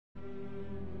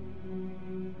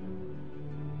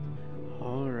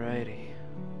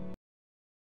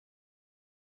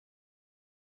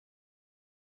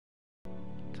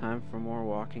time for more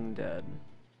Walking Dead.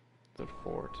 Episode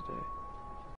 4 today.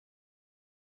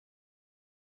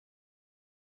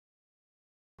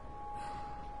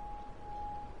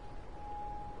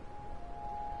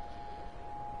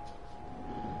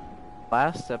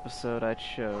 Last episode I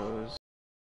chose...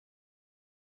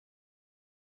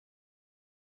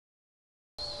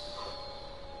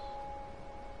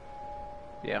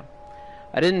 Yeah.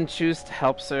 I didn't choose to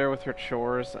help Sarah with her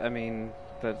chores. I mean,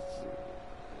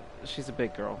 she's a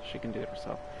big girl. She can do it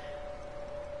herself.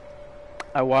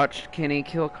 I watched Kenny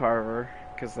kill Carver,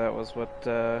 because that was what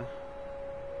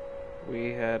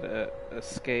we had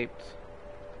escaped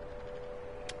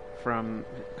from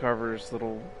Carver's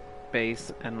little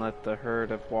base and let the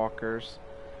herd of walkers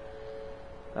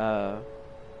kind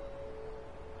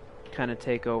of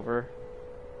take over.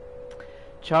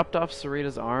 Chopped off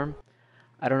Sarita's arm.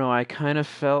 I don't know, I kind of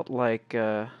felt like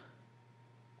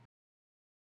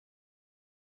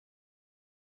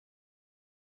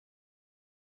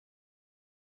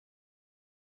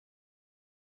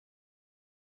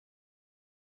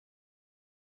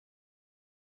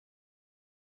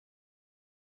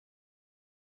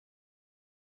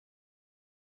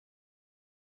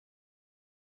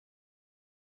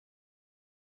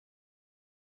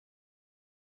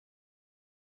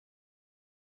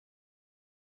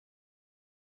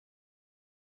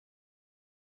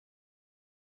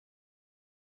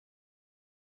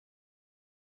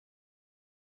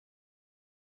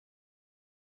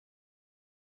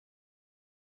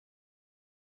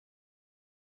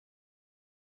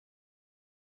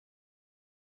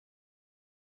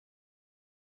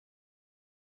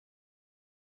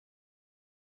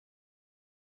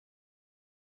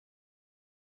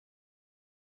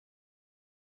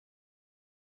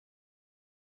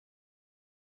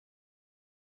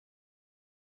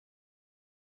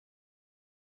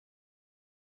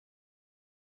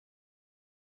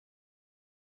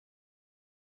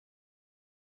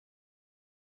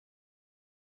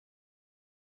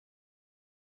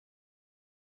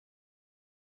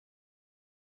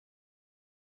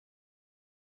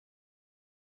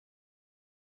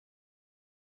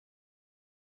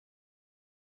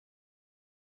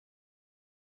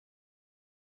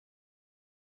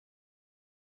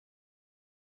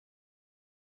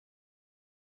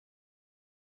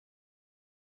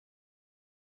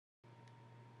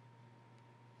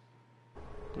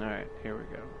Alright, here we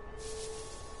go.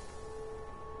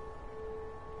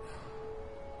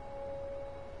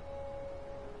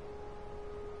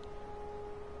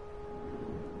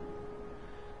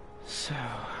 So,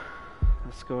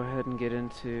 let's go ahead and get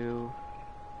into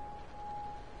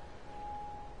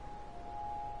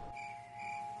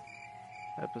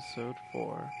episode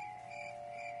 4.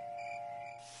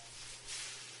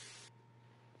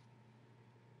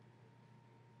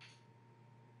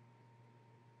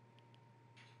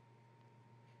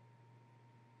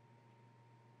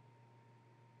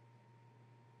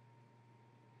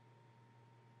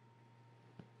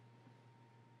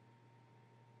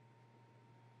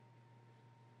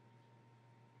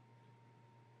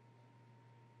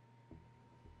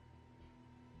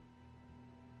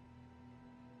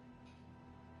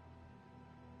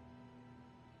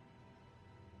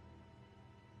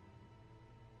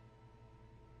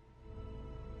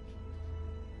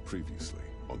 Previously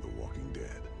on The Walking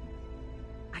Dead.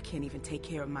 I can't even take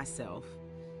care of myself.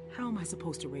 How am I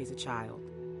supposed to raise a child?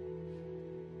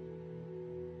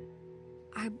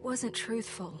 I wasn't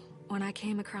truthful when I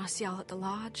came across y'all at the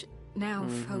lodge. Now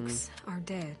folks are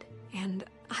dead, and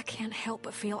I can't help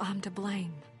but feel I'm to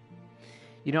blame.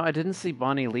 You know, I didn't see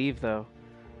Bonnie leave, though.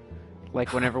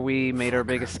 Like, whenever we made our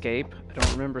big escape, I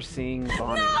don't remember seeing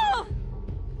Bonnie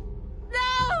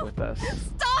with us.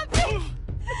 Stop me!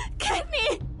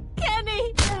 Kenny!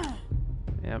 Kenny!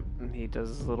 Yep, and he does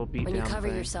his little beat down When you cover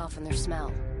thing. yourself in their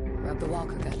smell, rub the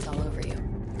walker guts all over you.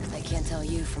 They can't tell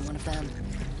you from one of them.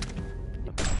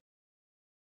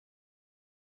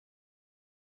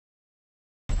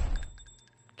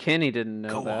 Kenny didn't know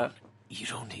Go that. on. You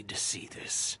don't need to see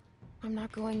this. I'm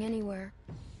not going anywhere.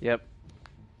 Yep.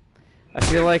 I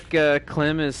feel like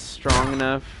Clem is strong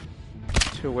enough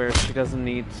to where she doesn't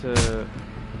need to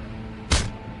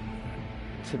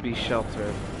be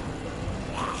sheltered.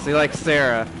 See, like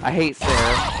Sarah. I hate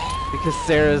Sarah because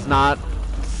Sarah's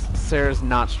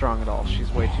not strong at all. She's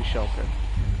way too sheltered.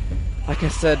 Like I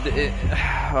said,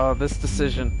 this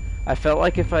decision. I felt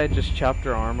like if I had just chopped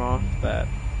her arm off, that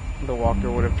the walker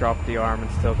would have dropped the arm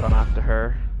and still gone after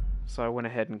her. So I went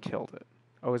ahead and killed it.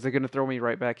 Oh, is it going to throw me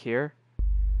right back here?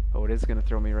 Oh, it is going to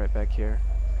throw me right back here.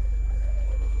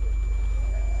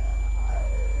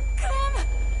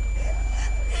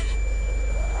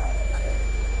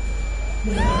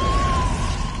 Come!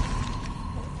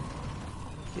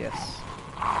 Yes.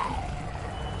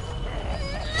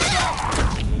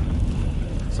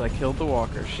 So I killed the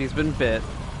walker. She's been bit.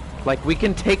 Like, we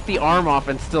can take the arm off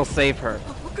and still save her.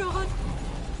 Oh, God.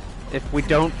 If we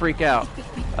don't freak out.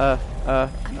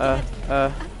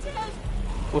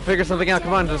 We'll figure something out.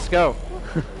 Come on, just go.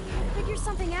 We'll figure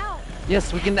something out.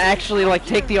 Yes, we can actually, like,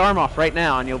 take the arm off right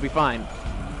now and you'll be fine.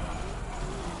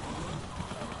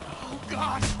 Oh,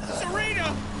 God!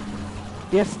 Serena!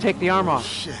 Yes, take the arm off.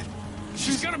 Shit.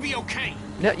 She's gonna be okay.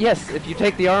 No, yes, if you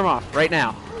take the arm off right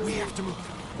now. We have to move.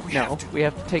 We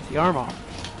have to take the arm off.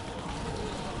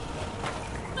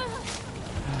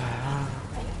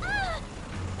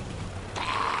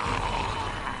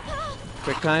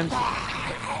 Quick times.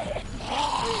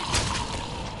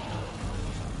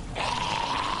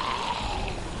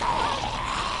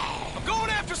 I'm going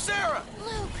after Sarah.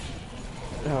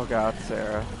 Oh God,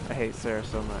 Sarah. I hate Sarah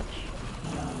so much.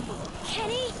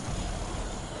 Kenny?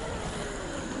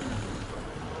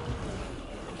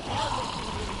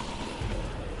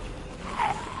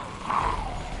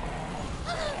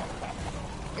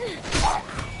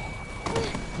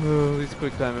 Oh, these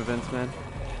quick time events, man.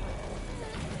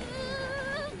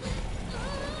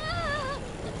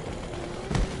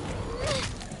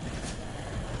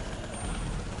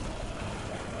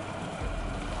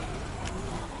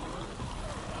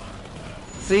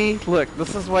 See? Look,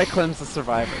 this is why Clem's a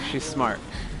survivor. She's smart.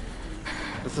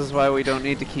 This is why we don't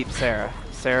need to keep Sarah.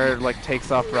 Sarah, like, takes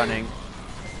off running.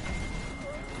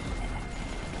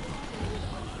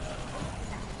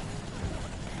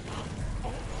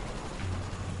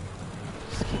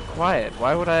 Just keep quiet.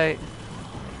 Why would I...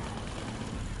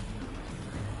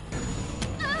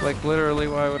 Like, literally,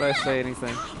 why would I say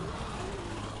anything?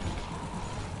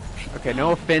 Okay,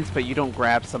 no offense, but you don't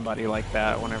grab somebody like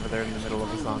that whenever they're in the middle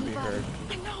of a zombie herd.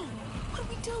 I know. What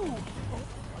do we do?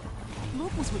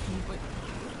 Luke was with me, but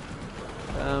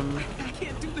I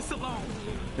can't do this alone.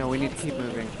 No, we need to keep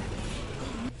moving.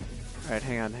 Alright,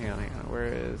 hang on. Where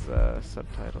is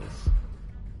subtitles?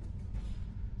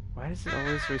 Why does it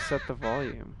always reset the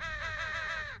volume?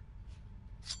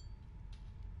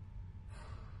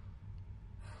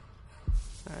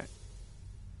 Alright.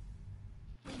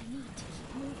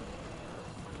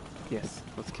 Yes,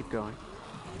 let's keep going.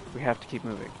 We have to keep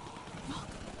moving. Look,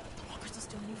 the walkers are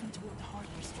still moving toward the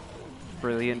hardware store.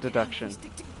 Brilliant deduction.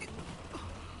 Stick to-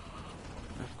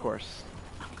 Of course.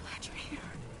 I'm glad you're here.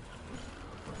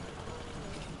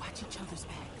 We can watch each other's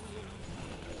back.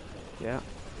 Yeah.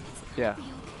 Yeah.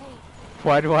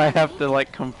 Why do I have to,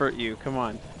 like, comfort you? Come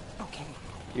on. Okay.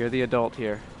 You're the adult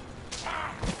here.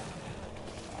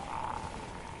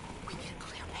 We need a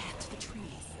clear path to the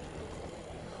trees.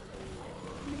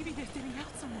 Maybe they're thinning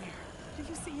out somewhere. Do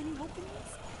you see any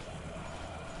openings?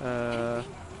 Clem.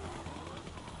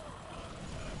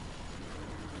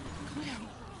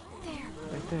 There.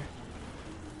 Right there.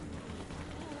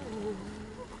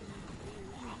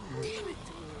 Damn it!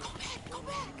 Go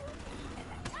back!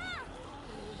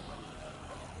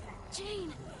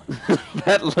 Jane!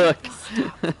 That look.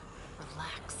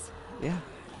 Relax. Yeah.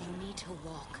 You need to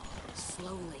walk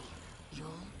slowly.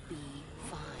 You'll be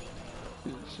fine.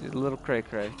 She's a little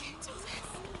cray-cray. Can't do this.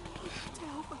 You have to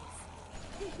help us.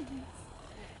 Please.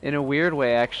 In a weird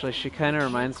way, actually, she kind of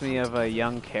reminds me of a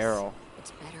young Carol.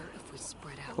 It's better if we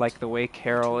spread out. Like the way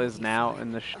Carol is now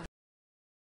in the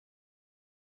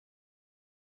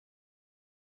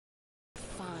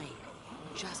Fine.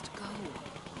 Just go.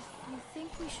 You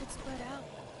think we should spread out?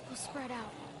 We'll spread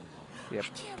out. Yep. I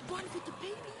can't run with the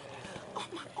baby. On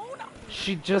my own.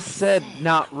 She just said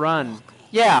not run.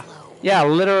 Yeah. Yeah,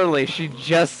 literally, she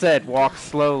just said walk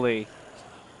slowly.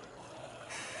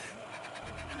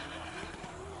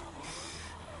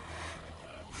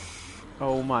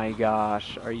 Oh my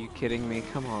gosh, are you kidding me?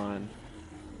 Come on.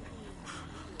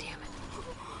 Damn it.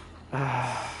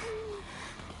 Ah.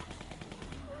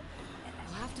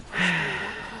 We'll have to push through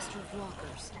that cluster of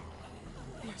walkers.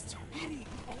 There's too many.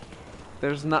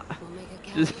 There's not... We'll make a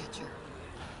catch-catcher.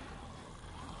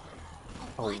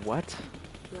 Oh, what?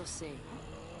 You'll see.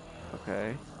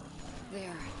 Okay.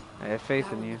 There. I have faith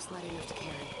That in one you. looks light enough to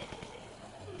carry.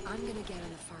 I'm gonna get on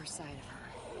the far side of her.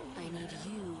 I need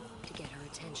you to get her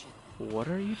attention. What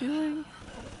are you doing?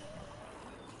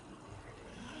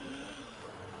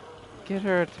 Get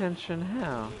her attention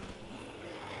how?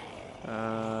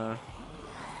 Not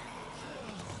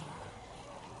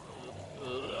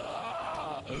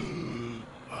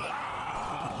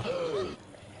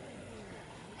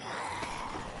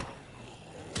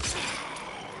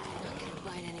gonna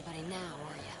bite anybody now,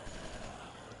 are you?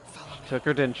 Follow me. Took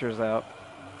her dentures out.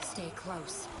 Stay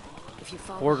close. If you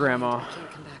fall Poor behind, Grandma. I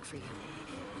can't come back for you.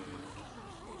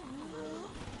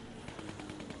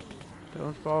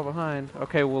 Don't fall behind.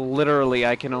 Okay, well, literally,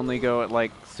 I can only go at,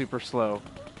 like, super slow.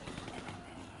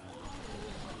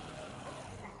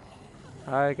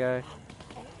 Hi, guy.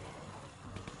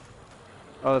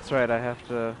 Oh, that's right, I have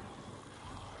to...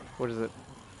 What is it?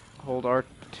 Hold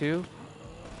R2?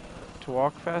 To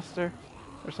walk faster?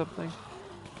 Or something?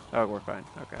 Oh, we're fine.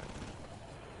 Okay.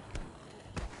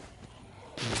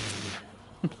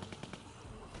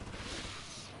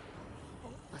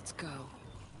 Let's go.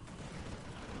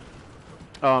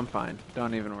 Oh, I'm fine.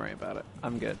 Don't even worry about it.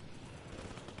 I'm good.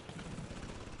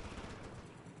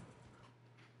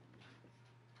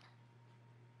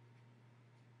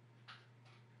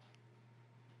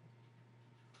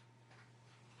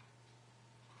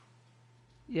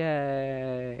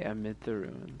 Yay! Amid the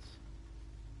ruins.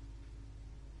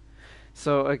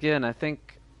 So again, I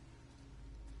think...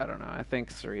 I don't know. I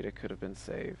think Sarita could have been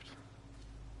saved.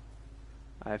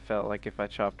 I felt like if I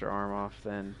chopped her arm off,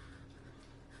 then...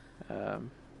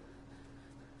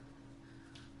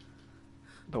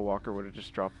 the walker would have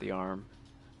just dropped the arm.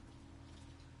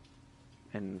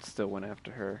 And still went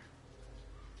after her.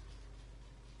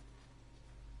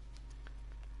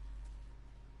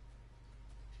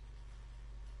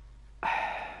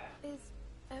 Is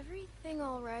everything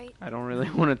alright? I don't really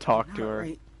want to talk to Not her.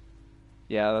 right.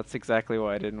 Yeah, that's exactly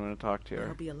why I didn't want to talk to her.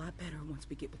 It'll be a lot better once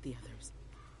we get with the others.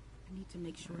 I need to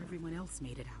make sure everyone else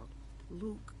made it out.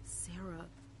 Luke, Sarah,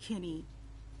 Kenny.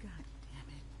 God damn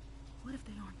it. What if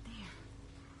they aren't there?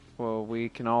 Well, we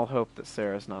can all hope that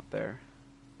Sarah's not there.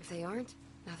 If they aren't,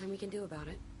 nothing we can do about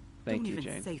it. Thank Don't you, even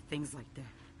Jane. say things like that.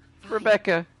 Fine.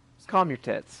 Rebecca, calm your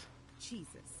tits.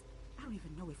 Jesus. I don't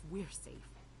even know if we're safe.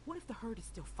 What if the herd is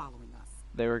still following us?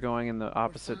 They were going in the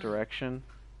opposite fine. direction.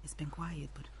 It's been quiet,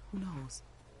 but who knows?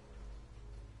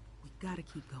 We gotta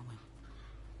keep going.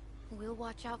 We'll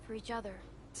watch out for each other.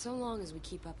 So long as we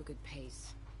keep up a good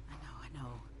pace. I know.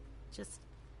 Just,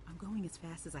 I'm going as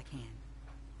fast as I can.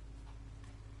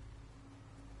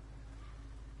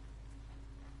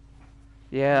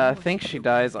 Yeah, I know think she she could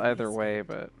dies have either been way, saved,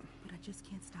 but But I just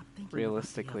can't stop thinking about the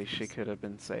realistically, she others. could have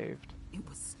been saved. It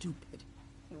was stupid.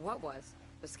 What was?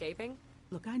 Escaping?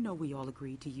 Look, I know we all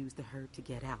agreed to use the herd to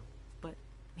get out, but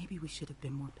maybe we should have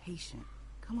been more patient.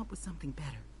 Come up with something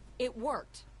better. It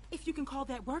worked. If you can call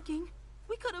that working,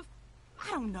 we could have... I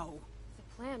don't know. The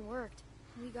plan worked.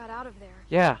 We got out of there.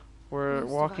 Yeah, we're Most of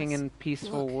walking us. in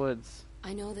peaceful Look. woods.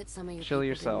 I know that some of your Chill people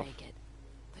yourself. didn't make it,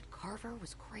 but Carver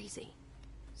was crazy.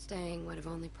 Staying would have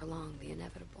only prolonged the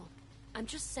inevitable. I'm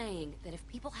just saying that if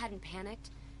people hadn't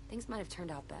panicked, things might have turned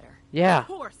out better. Yeah, Of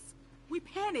course. We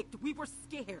panicked. We were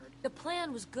scared. The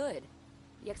plan was good.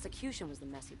 The execution was the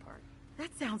messy part. That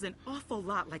sounds an awful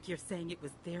lot like you're saying it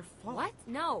was their fault. What?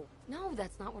 No,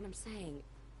 that's not what I'm saying.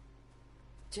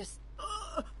 Just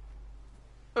ugh,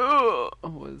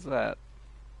 what was that?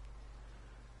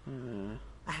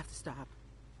 I have to stop.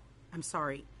 I'm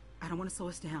sorry. I don't want to slow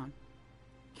us down.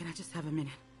 Can I just have a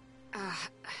minute?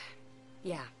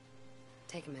 yeah.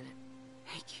 Take a minute.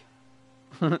 Thank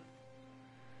you.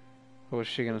 What was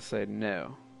she gonna say?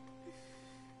 No.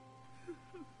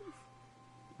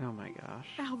 Oh my gosh.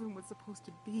 Alvin was supposed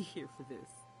to be here for this.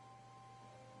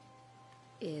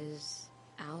 Is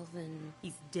Alvin...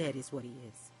 He's dead is what he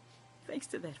is. Thanks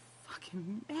to that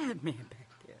fucking madman back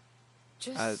there.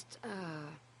 Just,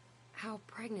 how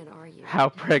pregnant are you? How I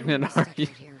don't pregnant wanna are step you?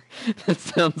 out here. That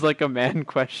sounds like a man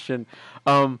question.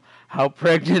 How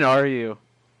pregnant are you?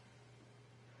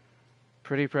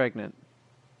 Pretty pregnant.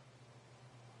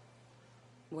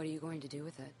 What are you going to do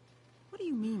with it? What do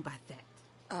you mean by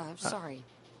that? Sorry.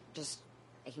 Just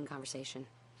making conversation.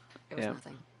 It was Yeah.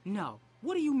 nothing. No.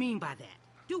 What do you mean by that?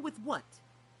 Do with what?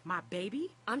 My baby?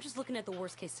 I'm just looking at the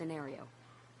worst case scenario.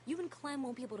 You and Clem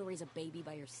won't be able to raise a baby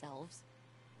by yourselves.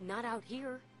 Not out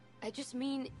here. I just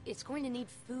mean it's going to need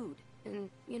food and,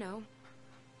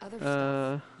 other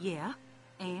stuff. Yeah.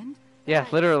 And? Yeah,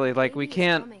 Guys, literally, like, we baby's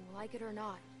can't... coming, like it or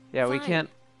not. Yeah, we Fine. can't...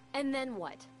 And then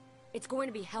what? It's going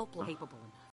to be helpless. Capable enough.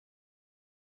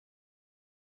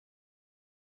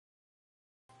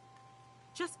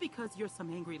 Just because you're some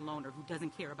angry loner who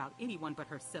doesn't care about anyone but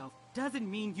herself doesn't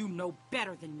mean you know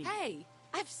better than me. Hey,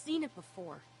 I've seen it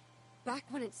before. Back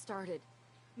when it started,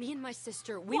 me and my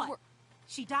sister, we What? were...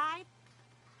 She died?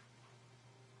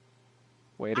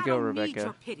 Way to I go, don't need Rebecca.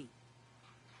 your pity.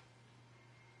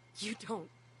 You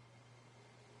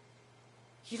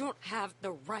don't have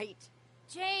the right.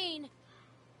 Jane!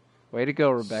 Way to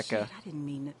go, Rebecca. Shit, I didn't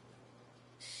mean it.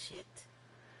 Shit.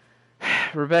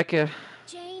 Rebecca.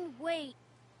 Jane, wait.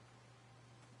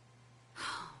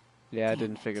 Yeah, I Damn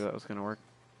didn't it. figure that was gonna work.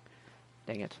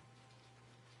 Dang it.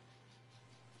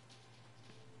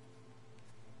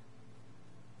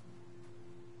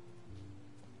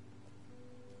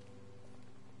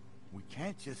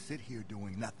 can't just sit here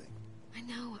doing nothing. I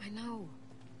know.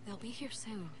 They'll be here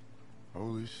soon.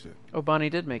 Holy shit. Oh, Bonnie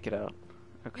did make it out.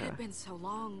 It Okay. had been so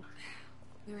long.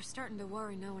 We were starting to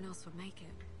worry no one else would make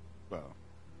it. Well,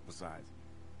 besides,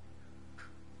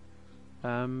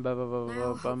 Bum Now,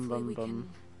 hopefully bum we bum. can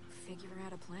figure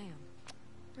out a plan.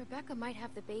 Rebecca might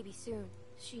have the baby soon.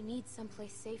 She needs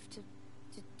someplace safe to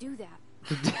do that.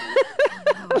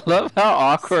 I love how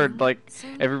awkward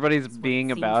Soon. everybody's That's what being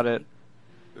seems about it. like.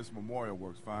 This memorial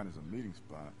works fine as a meeting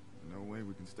spot. No way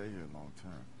we can stay here long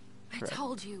term. I Correct.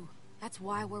 told you. That's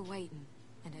why we're waiting.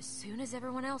 And as soon as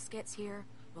everyone else gets here,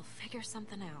 we'll figure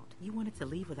something out. You wanted to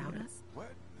leave without us?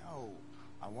 what? No.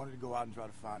 I wanted to go out and try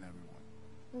to find everyone.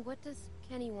 Well, what does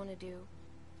Kenny want to do?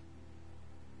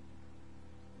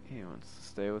 He wants to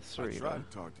stay with I Sarita. tried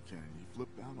to talk to Kenny. He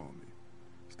flipped out on me.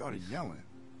 He started yelling.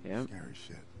 Yep. Scary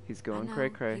shit. He's I going know, cray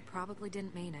He cray. probably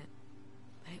didn't mean it.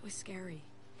 But it was scary.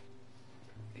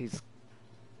 He's,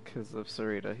 because of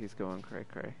Sarita, he's going cray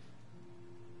cray.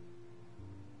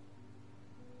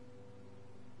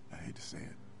 I hate to say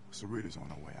it. Sarita's on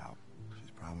her way out.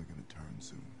 She's probably gonna turn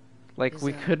soon. Like, Is,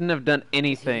 we uh, couldn't have done Is he gonna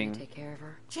anything, take care of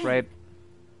her? Jane, right?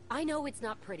 I know it's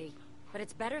not pretty, but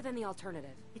it's better than the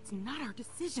alternative. it's not our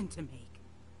decision to make.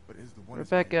 But it's the one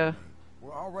that's Rebecca. making me.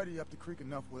 We're already up the creek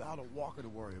enough without a walker to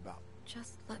worry about.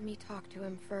 Just let me talk to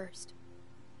him first.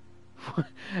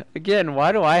 Again,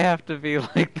 why do I have to be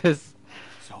like this,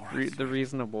 It's all right, the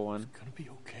reasonable one? It's gonna be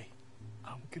okay.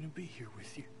 I'm gonna be here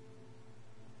with you.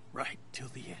 Right till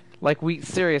the end. Like,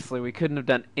 seriously, we couldn't have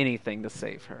done anything to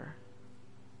save her.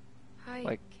 Hi,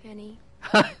 Like- Kenny.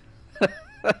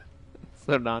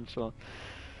 So nonchalant.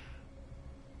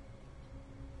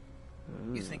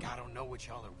 You think I don't know what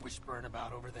y'all are whispering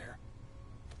about over there?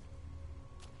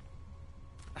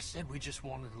 I said we just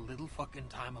wanted a little fucking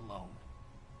time alone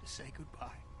to say goodbye.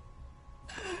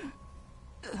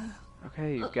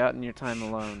 Okay, you've gotten your time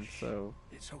alone, so...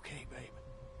 It's okay, babe.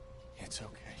 It's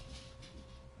okay.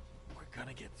 We're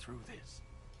gonna get through this.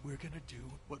 We're gonna do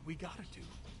what we gotta do.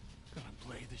 Gonna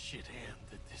play the shit hand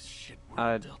that this shit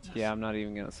world dealt us. Yeah, I'm not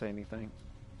even gonna say anything.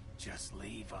 Just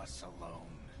leave us alone.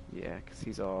 Yeah, because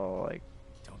he's all, like,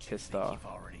 Don't you pissed think off. you've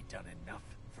already done enough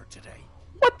for today?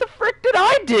 What the frick did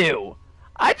I do?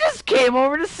 I just came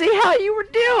over to see how you were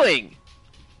doing.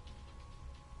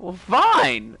 Well,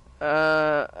 fine.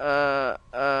 Nah,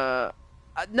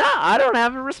 I don't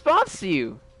have a response to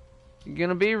you. You're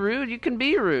gonna be rude? You can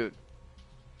be rude.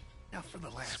 Now for the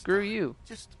last Screw time, you.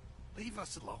 Just leave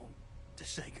us alone to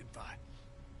say goodbye.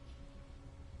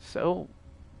 So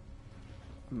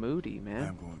moody, man.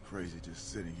 I'm going crazy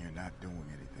just sitting here not doing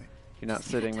anything. You're not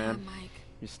Take sitting, your man. time, Mike.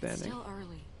 You're It's standing. still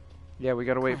early. Yeah, we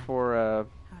gotta wait Clem, for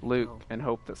how'd it Luke go? and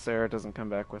hope that Sarah doesn't come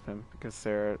back with him, because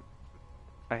Sarah...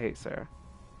 I hate Sarah.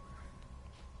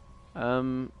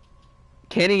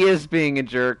 Kenny is being a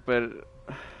jerk, but...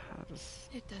 I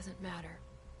just... It doesn't matter.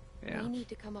 Yeah. We need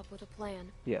to come up with a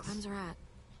plan. Yes. Clem's right.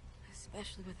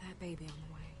 Especially with that baby on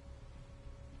the way.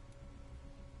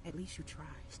 At least you tried.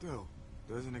 Still,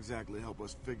 doesn't exactly help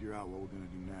us figure out what we're gonna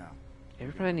do now.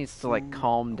 Everybody needs to, like, Food,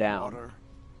 calm no down. Water.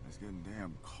 It's getting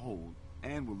damn cold,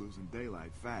 and we're losing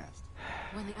daylight fast.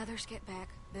 When the others get back,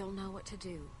 they'll know what to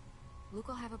do. Luke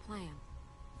will have a plan.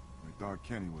 I thought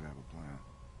Kenny would have a plan.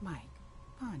 Mike,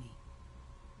 Bonnie,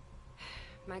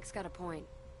 Mike's got a point.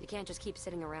 You can't just keep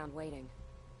sitting around waiting.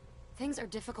 Things are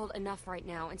difficult enough right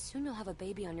now, and soon you'll have a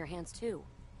baby on your hands too.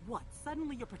 what?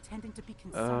 Suddenly you're pretending to be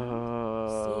concerned?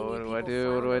 Oh, what Seeing do you I people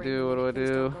do? What do I floundering do? What do I when things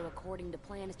do? don't go according to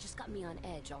plan, it's just got me on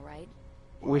edge, all right?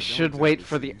 Well, We I should don't wait exactly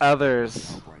for see the you others.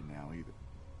 help right now either.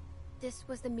 This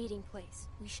was the meeting place.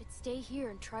 We should stay here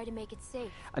and try to make it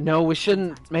safe. No, we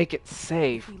shouldn't make it If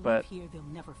safe, we but leave here,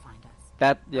 they'll never find us.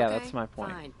 yeah, Okay, that's my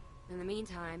point. Fine. In the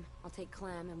meantime, I'll take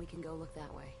Clem and we can go look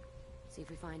that way. See if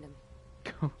we find him.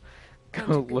 Go, Clem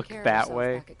go took good look care of that herself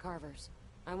way. Back at Carver's.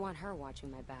 I want her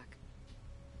watching my back.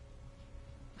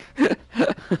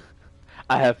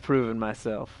 I have proven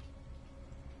myself.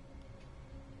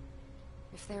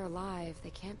 If they're alive,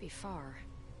 they can't be far.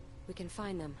 We can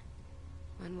find them,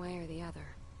 one way or the other.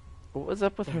 What was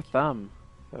up with her thumb?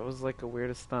 That was like the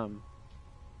weirdest thumb.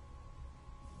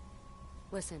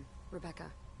 Listen,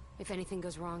 Rebecca, if anything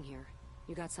goes wrong here,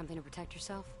 you got something to protect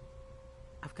yourself?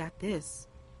 I've got this.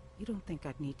 You don't think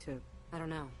I'd need to... I don't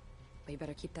know, but you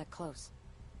better keep that close.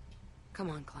 Come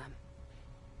on, Clem.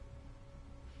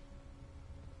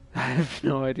 I have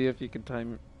no idea if you can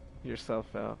time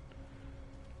yourself out.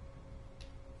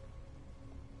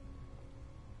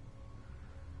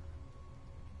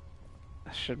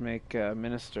 I should make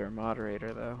Minister a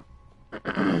moderator,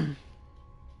 though.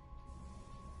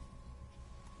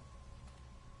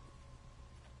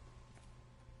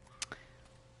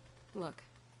 Look,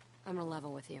 I'm gonna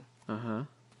level with you. Uh-huh.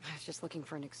 I was just looking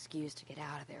for an excuse to get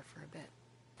out of there for a bit.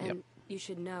 And Yep. you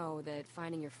should know that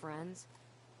finding your friends,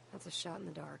 that's a shot in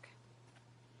the dark.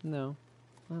 No,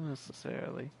 not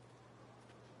necessarily.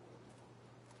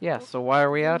 Yeah, so why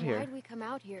are we out here? Why'd we come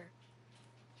out here?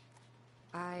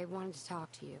 I wanted to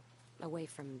talk to you, away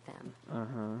from them.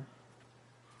 Uh-huh.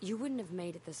 You wouldn't have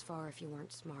made it this far if you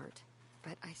weren't smart.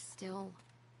 But I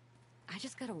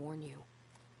just gotta warn you.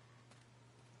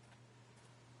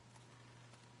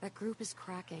 That group is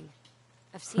cracking.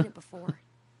 I've seen it before.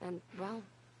 And, well,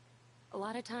 a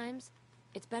lot of times,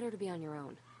 it's better to be on your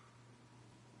own.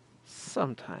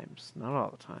 Sometimes, not all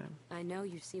the time. I know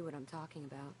you see what I'm talking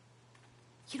about.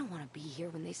 You don't want to be here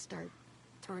when they start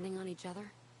turning on each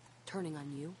other, turning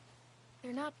on you.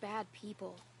 They're not bad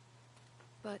people.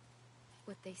 But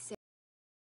what they say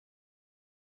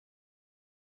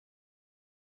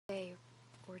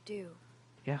or do.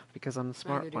 Yeah, because I'm the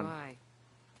smart Neither one. do I.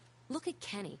 Look at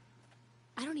Kenny.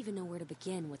 I don't even know where to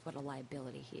begin with what a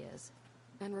liability he is.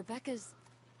 And Rebecca's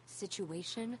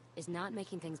situation is not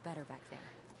making things better back there.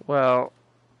 Well,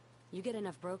 You get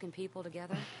enough broken people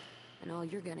together, and all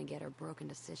you're gonna get are broken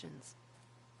decisions.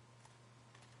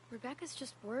 Rebecca's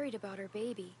just worried about her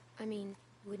baby. I mean,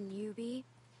 wouldn't you be?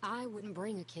 I wouldn't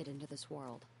bring a kid into this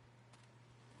world.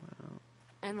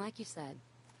 And like you said,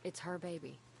 it's her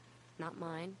baby, not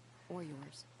mine or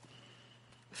yours.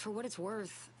 For what it's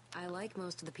worth, I like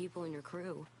most of the people in your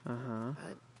crew. uh-huh.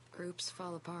 But groups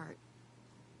fall apart.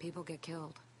 People get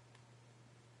killed.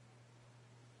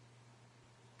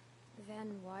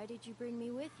 Then why did you bring me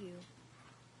with you?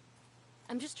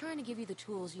 I'm just trying to give you the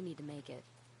tools you need to make it.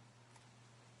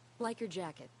 Like your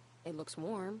jacket. It looks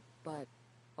warm, but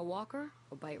a walker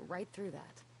will bite right through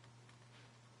that.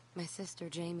 My sister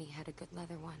Jamie had a good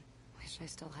leather one. Wish I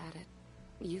still had it.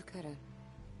 You could've.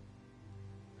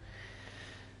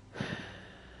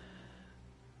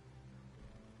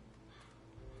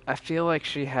 I feel like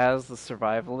she has the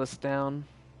survivalist down.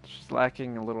 She's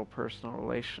lacking a little personal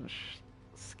relationship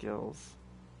skills.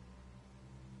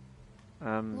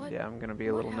 Yeah, I'm gonna be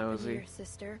a little What happened to nosy. your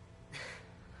sister?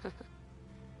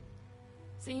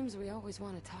 Seems we always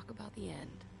want to talk about the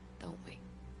end, don't we?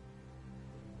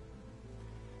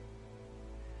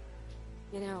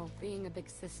 You know, being a big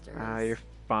sister Ah, is, you're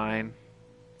fine.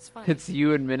 it's fun. It's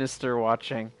you and Minister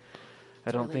watching. I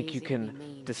It's don't really think you easy to be can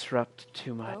mean. disrupt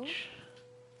too much.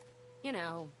 You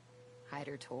know, hide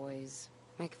her toys,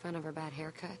 make fun of her bad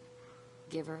haircut,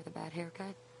 give her the bad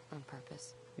haircut on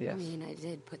purpose. Yes. I mean, I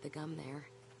did put the gum there.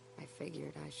 I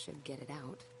figured I should get it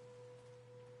out.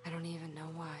 I don't even know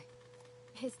why.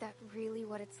 Is that really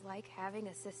what it's like having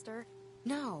a sister?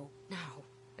 No,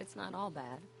 it's not all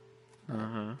bad.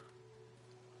 Uh-huh.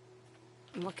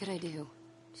 What could I do?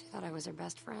 She thought I was her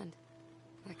best friend.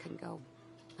 I couldn't go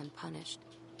unpunished.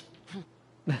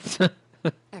 That's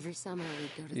Every summer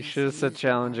we'd go to You this should have said amusement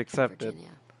challenge park in accepted. Virginia.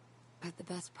 But the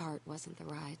best part wasn't the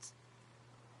rides.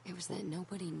 It was that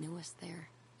nobody knew us there,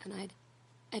 and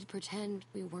I'd pretend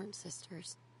we weren't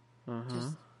sisters, uh-huh.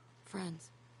 just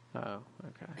friends. Oh,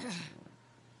 okay.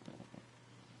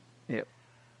 Yep.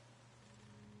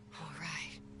 All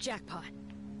right, jackpot.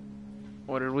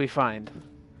 What did we find?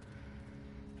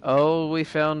 Oh, we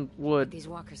found wood. These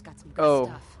walkers got some good Oh,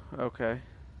 stuff. okay.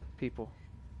 People.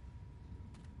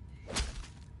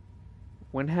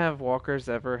 When have walkers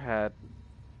ever had...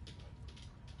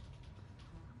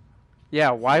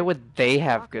 Yeah, why would they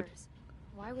have good... Walkers.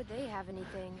 Why would they have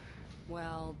anything?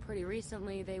 Well, pretty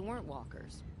recently they weren't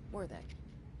walkers, were they?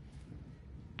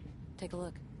 Take a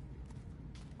look.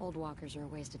 Old walkers are a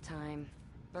waste of time.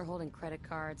 They're holding credit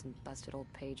cards and busted old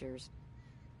pagers.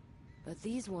 But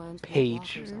these ones weren't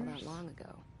walkers all that Pagers? long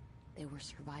ago. They were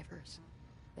survivors.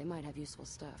 They might have useful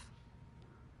stuff.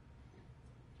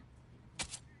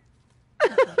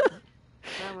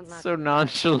 That one's not So See what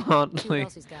nonchalantly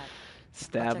else he's got.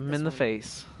 stab check him this in the one.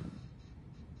 face.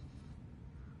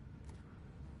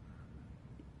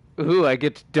 Ooh, I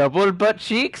get double butt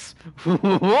cheeks?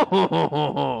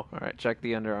 Alright, check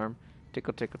the underarm.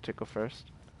 Tickle, tickle, tickle first.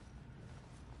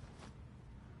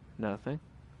 Nothing.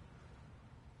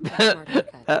 Smart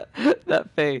haircut. that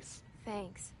face.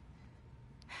 Thanks.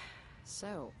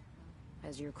 So,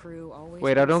 has your crew always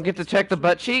Wait, I been don't so get to check the dysfunctional?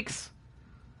 butt cheeks?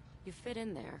 You fit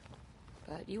in there,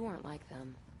 but you weren't like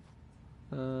them.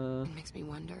 Uh, It makes me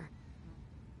wonder.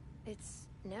 It's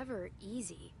never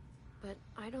easy, but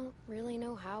I don't really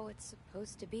know how it's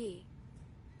supposed to be.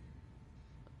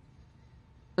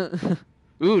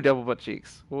 ooh, double butt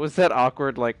cheeks. What was that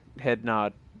awkward, like, head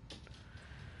nod?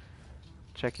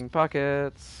 Checking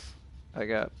pockets. I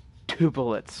got 2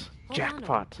 bullets. Hold on a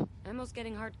Jackpot. Ammo's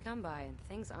getting hard to come by, and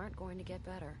things aren't going to get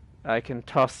better. I can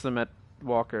toss them at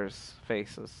walkers'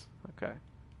 faces. Okay.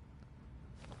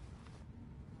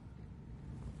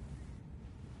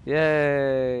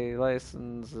 Yay!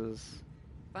 Licenses.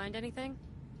 Find anything?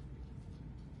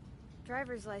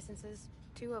 Driver's licenses,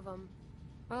 2 of them.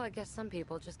 Well, I guess some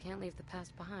people just can't leave the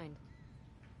past behind.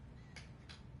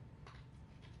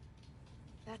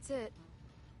 That's it.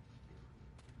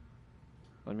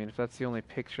 I mean, if that's the only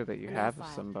picture that you An have of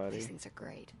file. somebody. These things are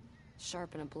great.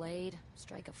 Sharpen a blade,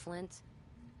 strike a flint.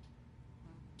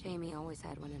 Jamie always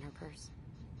had one in her purse.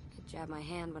 Could jab my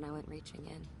hand when I went reaching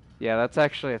in. Yeah, that's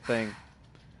actually a thing.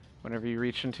 Whenever you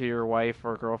reach into your wife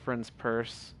or girlfriend's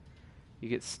purse, you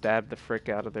get stabbed the frick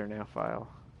out of their nail file.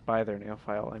 By their nail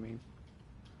file, I mean.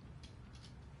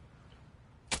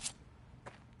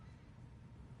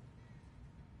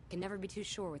 Can never be too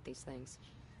sure with these things.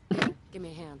 Give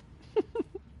me a hand.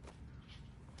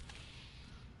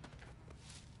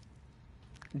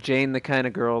 Jane, the kind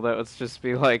of girl that would just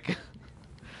be like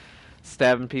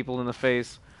stabbing people in the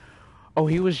face. Oh,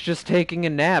 he was just taking a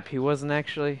nap. He wasn't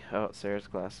actually. Oh, Sarah's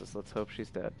glasses. Let's hope she's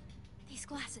dead. These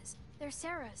glasses, they're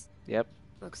Sarah's. Yep.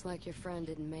 Looks like your friend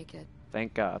didn't make it.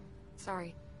 Thank God.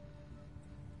 Sorry.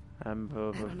 I don't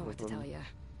know what to tell you.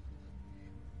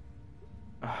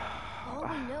 All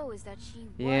we know is that she was.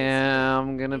 Yeah,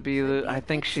 I'm gonna It be could the. be a I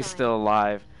think good she's sign. still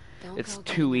alive. Don't It's go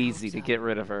too getting your easy hopes to up. get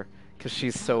rid of her because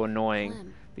she's so annoying.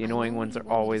 Clem, The I annoying know ones you are want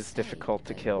me to always stay, difficult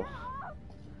to but- kill.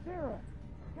 Sarah!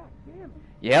 God damn it!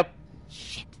 Yep.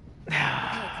 Shit. Okay,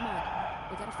 come on.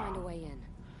 We gotta find a way in.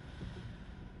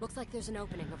 Looks like there's an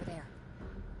opening over there.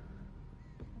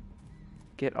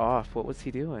 Get off. What was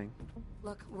he doing?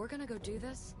 Look, we're gonna go do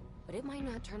this, but it might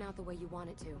not turn out the way you want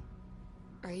it to.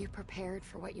 Are you prepared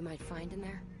for what you might find in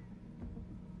there?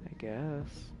 I guess.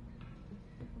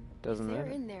 Doesn't If they're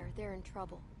matter. in there, they're in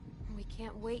trouble. We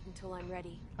can't wait until I'm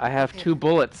ready. I have Okay, 2 then.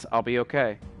 bullets. I'll be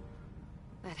okay.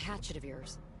 That hatchet of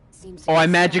yours seems to Oh, be I set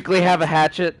magically up have a to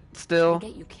hatchet still?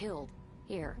 get you killed.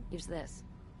 Here, use this.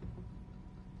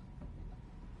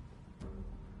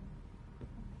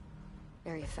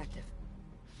 Very effective.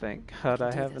 Thank God I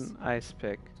do have this. an ice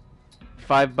pick.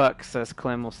 $5 says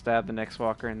Clem will stab the next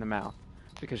walker in the mouth.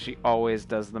 Because she always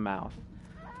does the mouth.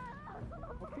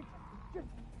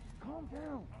 Calm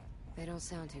down. They don't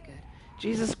sound too good.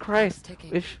 Jesus Christ.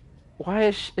 Ticking. If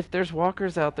there's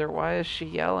walkers out there, why is she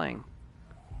yelling?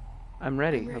 I'm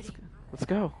ready. I'm ready. Let's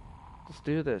go. Let's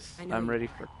do this. I know I'm you ready are.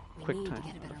 for We quick need time to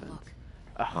get a better events.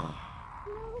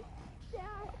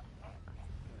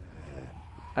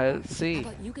 look. See. How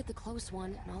about you get the close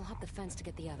one, and I'll hop the fence to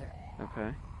get the other.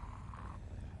 Okay.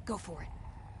 Go for it.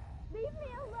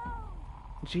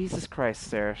 Jesus Christ,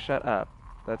 Sarah, shut up.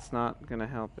 That's not gonna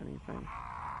help anything.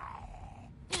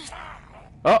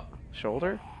 Oh!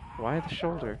 Shoulder? Why the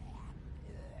shoulder?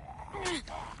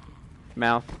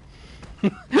 Mouth.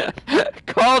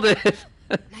 Called it!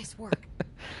 Nice work.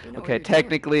 You know what Okay, you're doing.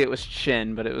 technically it was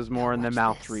chin, but it was more in the Watch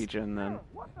mouth this. region than...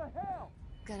 What the hell?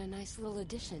 Got a nice little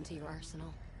addition to your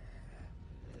arsenal.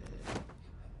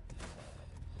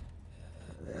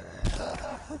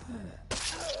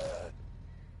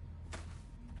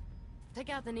 Take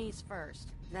out the knees first.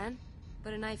 Then,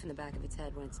 put a knife in the back of its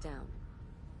head when it's down.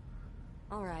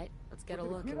 All right, let's get a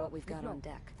look at what we've got on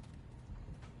deck.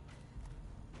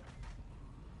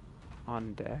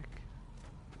 On deck?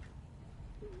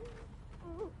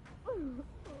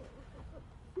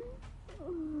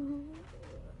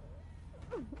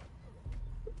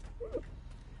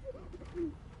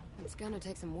 It's gonna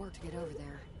take some work to get over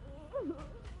there.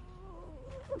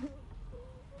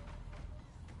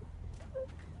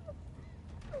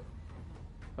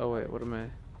 Oh wait, what am I...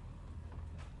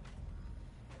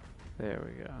 There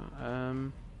we go.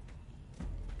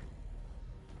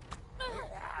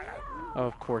 Oh,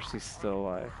 of course he's still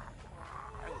alive.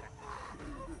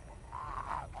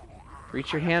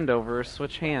 Reach your hand over,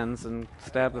 switch hands, and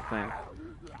stab the thing.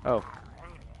 Oh.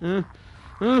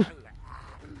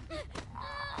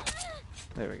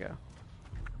 There we go.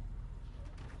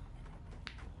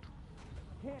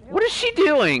 What is she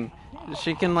doing?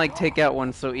 She can like take out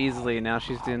one so easily, and now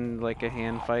she's doing like a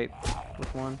hand fight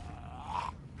with one.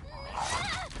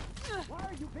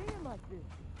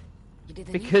 You did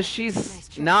the Because needle. she's Nice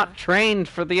job, not huh? trained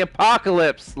for the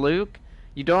apocalypse, Luke.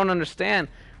 You don't understand.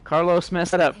 Carlos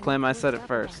messed it up, They Clem. I said moved it up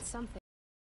about first. something.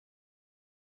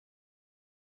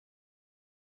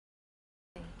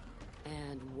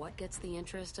 And what gets the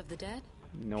interest of the dead?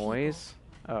 Noise?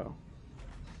 Oh.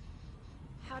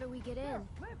 How do we get in?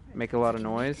 Make a lot of If we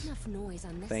can noise? Make enough noise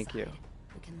on this Thank you. side,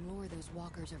 we can lure those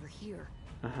walkers over here.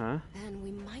 Uh-huh. Then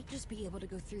we might just be able to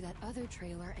go through that other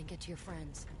trailer and get to your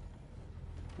friends.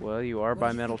 Well, you are What by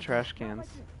do you metal think trash about cans.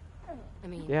 I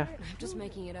mean, Yeah. I'm just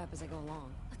making it up as I go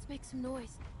along. Let's make some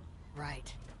noise.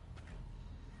 Right.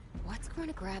 What's going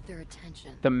to grab their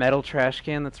attention? The metal trash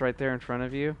can that's right there in front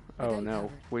of you. I got Oh you no,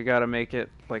 covered. we gotta make it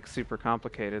like super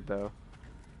complicated though.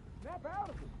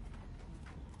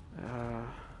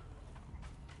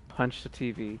 Punch the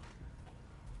TV.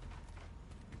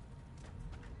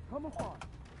 Come on.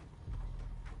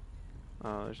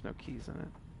 Oh, there's no keys in it.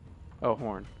 Oh,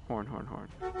 horn. Horn, horn, horn.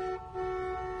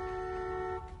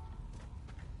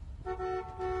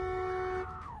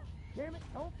 Damn it,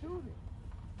 don't do this.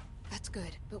 That's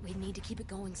good, but we need to keep it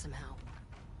going somehow.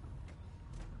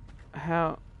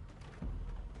 How?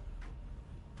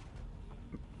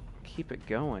 Keep it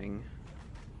going.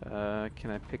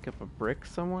 Can I pick up a brick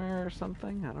somewhere or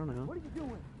something? I don't know. What are you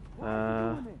doing? Why are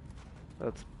you doing this?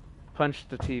 Let's punch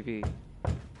the TV.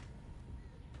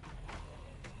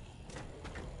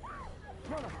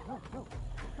 No.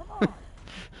 Come on.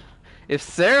 If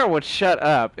Sarah would shut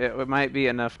up, it might be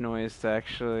enough noise to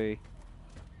actually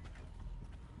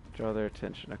draw their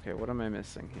attention. Okay, what am I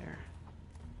missing here?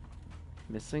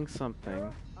 Missing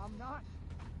something. I'm not.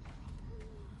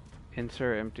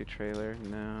 Enter empty trailer.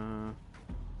 No.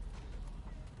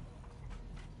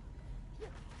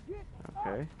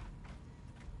 Okay.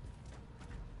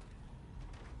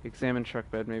 Examine truck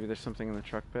bed. Maybe there's something in the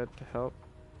truck bed to help.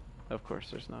 Of course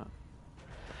there's not.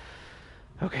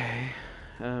 Okay.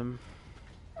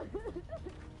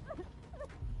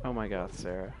 Oh my god,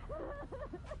 Sarah.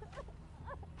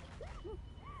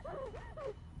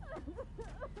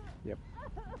 Yep.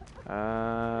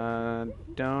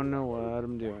 Don't know what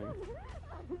I'm doing.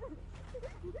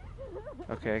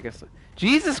 Okay, I guess.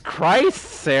 Jesus Christ,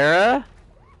 Sarah!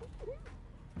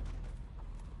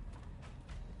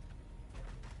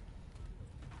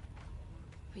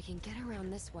 We can get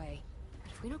around this way.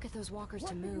 But if we don't get those walkers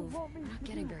to move, we're not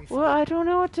getting very far. Well, I don't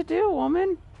know what to do,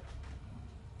 woman.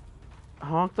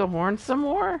 Honk the horn some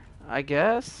more? I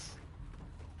guess.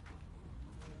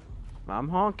 I'm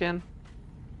honking.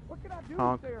 What can I do,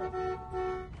 Honk. Sarah?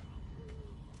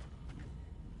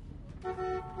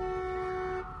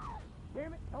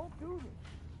 Damn it, don't do this.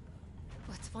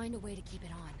 Let's find a way to keep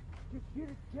it on. Just get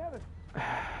it together.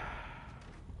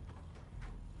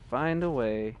 Find a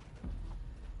way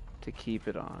to keep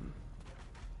it on.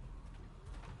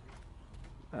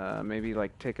 Maybe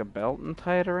like take a belt and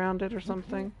tie it around it or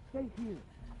something? Stay here.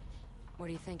 What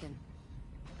are you thinking?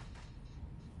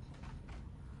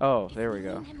 Oh, there we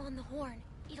go. Lean him on the horn.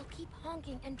 It'll keep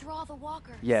honking and draw the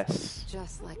walkers. Yes.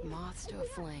 Just like moths to a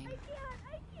flame.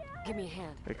 Give me a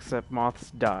hand. Except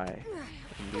moths die.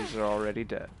 And these are already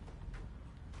dead.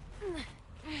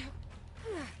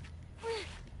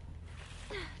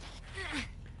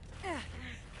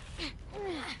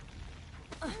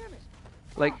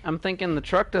 Like, I'm thinking the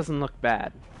truck doesn't look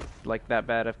bad. Like, that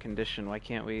bad of condition. Why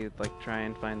can't we, like, try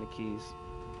and find the keys?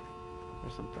 Or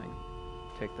something.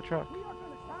 Take the truck. We are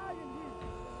gonna die in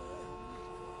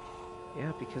here.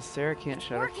 Yeah, because Sarah can't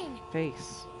shut her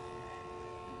face.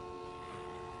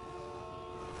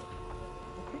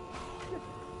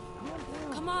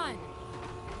 Come on!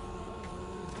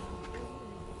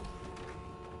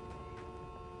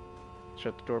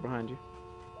 Shut the door behind you.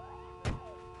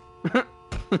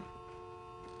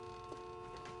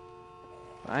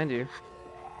 Behind you.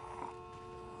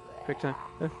 Quick time.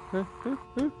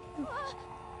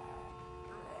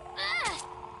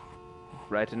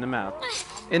 Right in the mouth.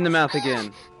 In the mouth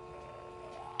again.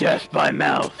 Death by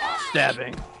mouth.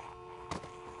 Stabbing.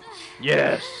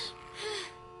 Yes.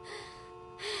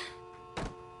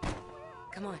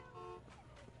 Come on.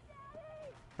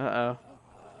 Uh-oh.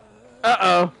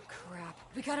 Uh-oh. Crap.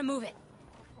 We gotta move it.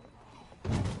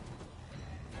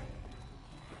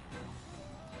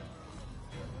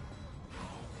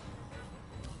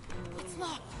 It's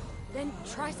locked. Then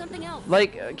try something else.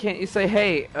 Like, can't you say,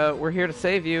 hey, we're here to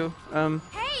save you, Hey,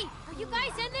 are you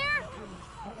guys in there?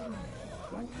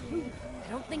 I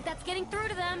don't think that's getting through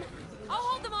to them. I'll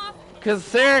hold them off. Because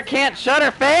Sarah can't shut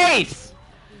her face!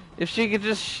 If she could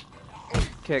just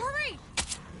kick. Hurry!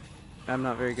 I'm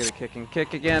not very good at kicking.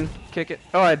 Kick again. Kick it.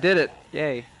 Oh, I did it.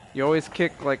 Yay. You always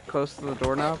kick, like, close to the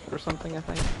doorknob or something, I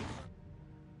think.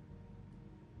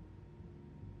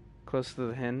 Close to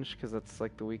the hinge, because that's,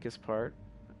 like, the weakest part.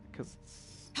 Because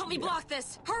it's... Help me block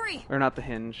this. Hurry! Or not the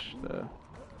hinge, the...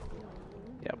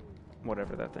 Yep.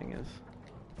 Whatever that thing is.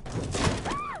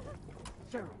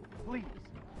 Sarah, please.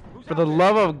 For the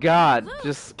love of God,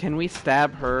 just... Can we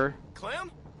stab her?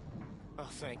 Clem? Oh,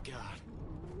 thank God.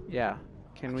 Yeah.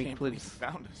 Can we Can't believe please... you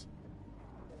found us.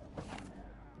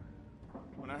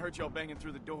 When I heard y'all banging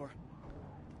through the door,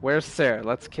 Where's Sarah?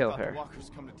 Let's kill Thought the her.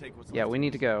 walkers come to take what's Yeah, left we of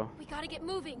need to us. go. We gotta get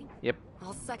moving. Yep.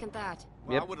 I'll second that.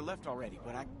 Well, Yep. I would have left already,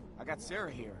 but I got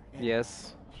Sarah here. And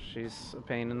Yes, she's a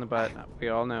pain in the butt. We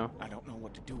all know. I don't know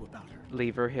what to do about her.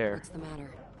 Leave her here. What's the matter?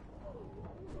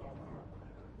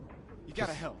 You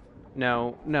gotta help.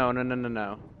 No.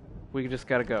 We just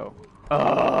gotta go.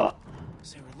 Ugh.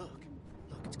 Sarah, look.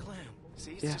 Look, it's Clem.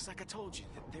 See, it's Yeah. just like I told you.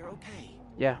 They're okay.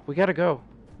 Yeah, we gotta go,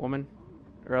 woman.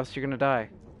 Or else you're gonna die.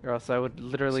 Or else I would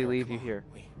literally Sarah, leave come you on. here.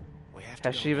 We have to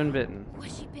Has go she been now. bitten?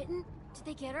 Was she bitten? Did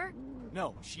they get her?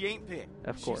 No, she ain't bit.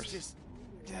 Of She's course. just...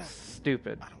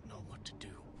 Stupid. I don't know what to do.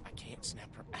 I can't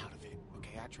snap her out of it.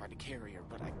 Okay, I tried to carry her,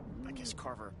 but I guess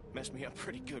Carver messed me up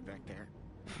pretty good back there.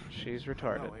 She's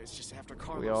retarded. No, it's just after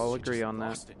Carlos, We all she agree just on that.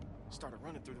 lost it. Started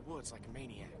running through the woods like a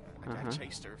maniac. I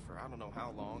chased her for I don't know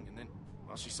how long, and then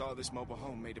while she saw this mobile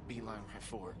home, made a beeline right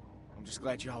for her. I'm just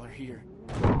glad y'all are here.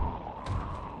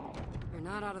 You're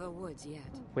not out of the woods yet.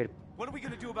 Wait, What are we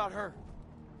gonna do about her?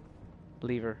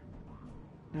 leave her.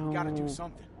 No. We gotta do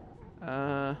something.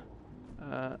 Let's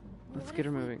What get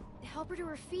her if we moving. Help her to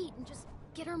her feet and just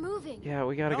get her moving. Yeah,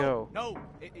 we gotta no, go. No,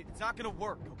 it's not gonna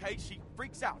work. Okay, she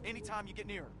freaks out anytime you get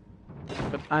near her.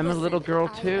 But I'm a Listen, little girl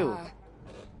I, too.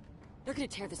 They're gonna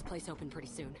tear this place open pretty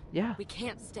soon. Yeah. We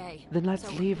can't stay. Then let's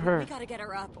So leave her. We gotta get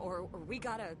her up, or we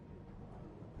gotta...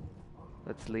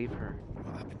 Let's leave her.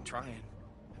 Well, I've been trying.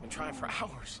 I've been trying for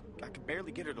hours. I could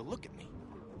barely get her to look at me.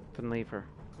 Then leave her.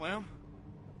 Clem?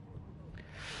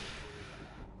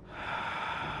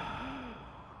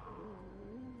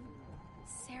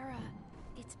 Sarah,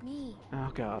 it's me.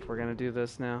 Oh god, we're gonna do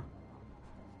this now.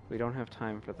 We don't have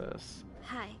time for this.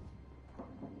 Hi.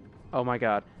 Oh my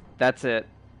god. That's it.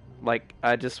 Like,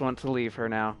 I just want to leave her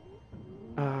now.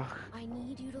 Ugh. I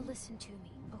need you to listen to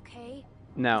me, okay?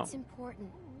 No. It's important.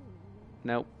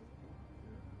 Nope.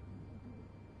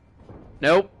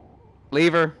 Nope.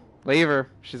 Leave her. Leave her.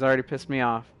 She's already pissed me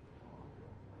off.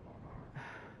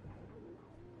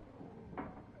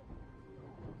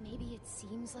 Maybe it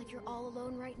seems like you're all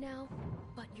alone right now,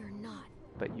 but you're not.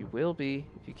 But you will be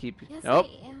if you keep... Yes, Nope.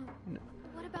 I am.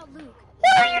 What about Luke?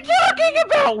 What are you talking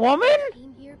about, woman? I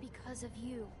came here because of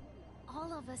you.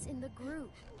 All of us in the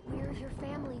group. We're your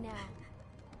family now.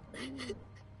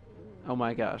 Oh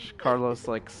my gosh. Carlos,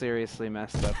 like, seriously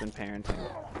messed up in parenting.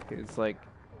 It's like,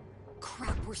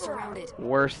 Crap, we're surrounded.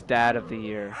 worst dad of the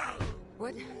year.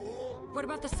 What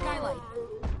about the skylight?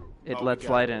 It Oh, lets we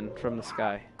got light in from the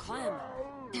sky. Clem,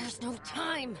 there's no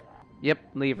time. Yep,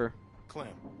 leave her. Clem.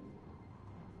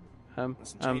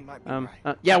 Listen, Jane might be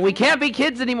right. Yeah, we can't be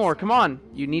kids anymore. Come on.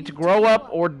 You need to grow up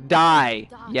or die.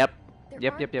 Yep. There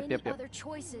Yep, aren't yep, yep, any yep, yep. other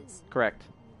choices. Correct.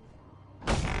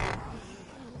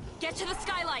 Get to the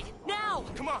skylight, now!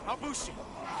 Come on, I'll boost you.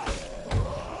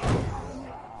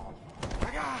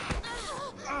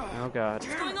 Oh god.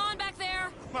 What's going on back there?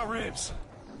 My ribs.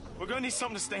 We're gonna need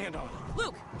something to stand on.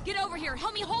 Luke, get over here.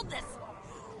 Help me hold this.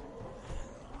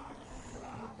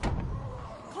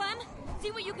 Clem,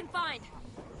 see what you can find.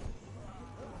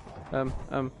 Can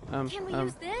we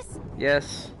use this?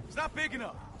 Yes. It's not big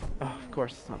enough. Oh, of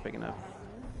course it's not big enough.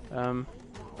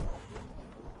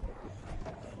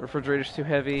 Refrigerator's too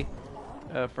heavy.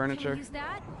 Can Furniture. we use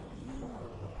that?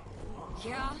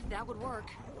 Yeah, that would work.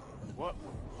 What?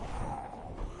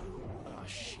 Oh,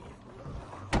 shit.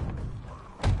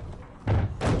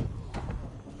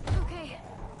 Okay,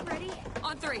 ready?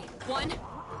 On three. 1,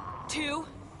 2,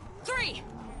 3.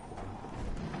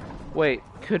 Wait,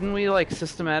 couldn't we like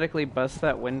systematically bust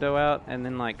that window out and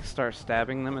then like start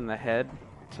stabbing them in the head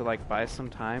to like buy some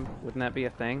time? Wouldn't that be a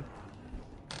thing?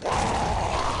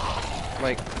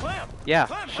 Like, Clem! yeah,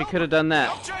 Clem, she help could have her. done that.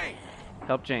 Help Jane!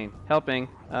 Help Jane. Helping.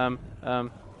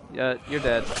 You're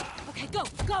dead. Okay, go,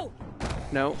 go.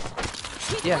 No.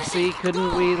 Keep Yeah, pushing. see, couldn't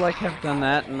Go. we like have done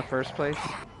that in the first place?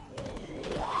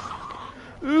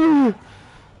 Ooh.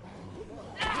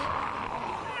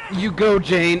 You go,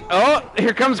 Jane. Oh,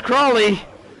 here comes Crawley.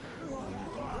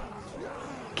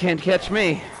 Can't catch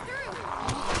me.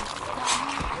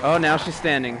 Oh, now she's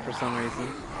standing for some reason.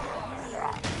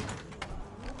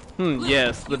 Luke,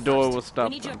 Yes, the you door first. will stop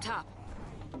We need you them. up top.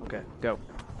 Okay, go.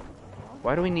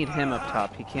 Why do we need him up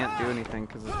top? He can't do anything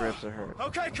because his ribs are hurt.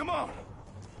 Okay, come on.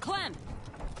 Clem,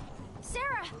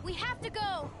 Sarah, we have to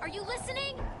go. Are you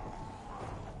listening?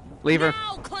 Leave her.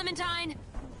 now, Clementine.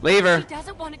 Leave her. She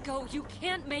doesn't want to go. You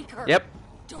can't make her. Yep.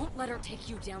 Don't let her take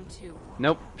you down too.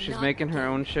 Nope. She's Not making her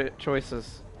again. own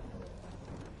choices.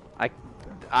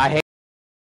 I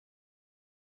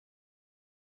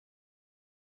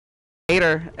hate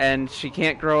her, and she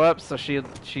can't grow up, so she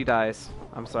dies.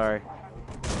 I'm sorry.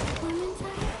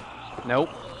 Nope.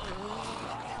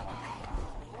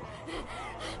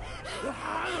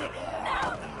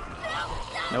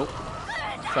 Nope.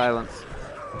 Silence.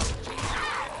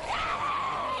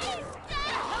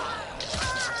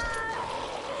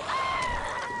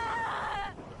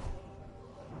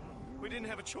 We didn't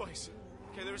have a choice.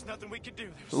 Okay, there was nothing we could do.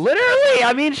 Literally!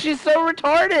 I mean, she's so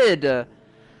retarded!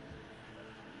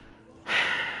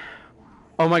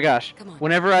 Oh my gosh. Come on.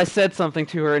 Whenever I said something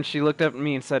to her and she looked up at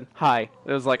me and said, hi,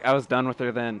 it was like I was done with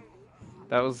her then.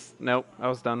 Nope, I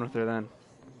was done with her then.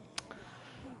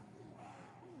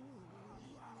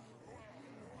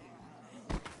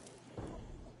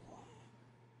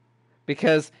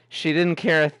 Because she didn't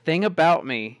care a thing about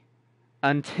me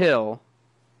until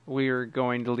we were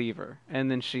going to leave her. And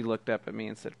then she looked up at me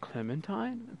and said,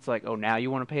 Clementine? It's like, oh, now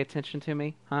you want to pay attention to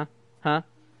me? Huh? Huh?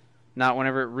 Not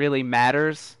whenever it really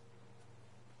matters?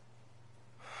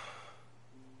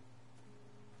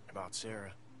 About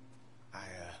Sarah,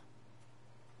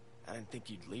 I didn't think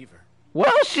you'd leave her.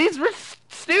 Well, she's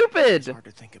stupid! It's hard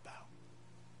to think about.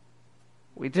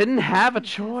 We didn't have a We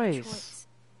didn't have a choice.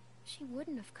 She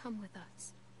wouldn't have come with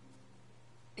us.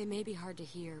 It may be hard to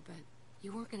hear, but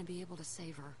you weren't going to be able to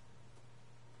save her.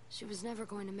 She was never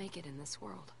going to make it in this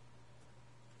world.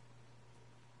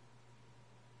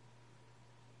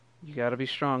 You gotta be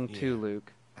strong too, Yeah.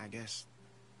 Luke. I guess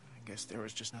there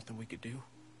was just nothing we could do.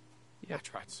 Yep. I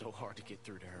tried so hard to get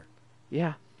through to her.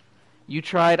 Yeah. You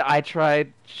tried, I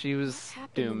tried, she was What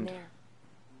happened in doomed. there?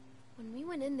 When we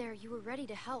went in there, you were ready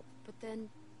to help, but then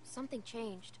something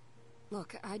changed.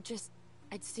 Look, I'd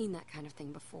seen that kind of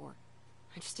thing before.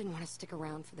 I just didn't want to stick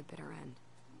around for the bitter end.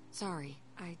 Sorry,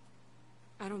 I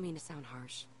don't mean to sound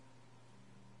harsh.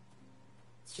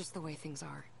 It's just the way things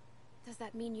are. Does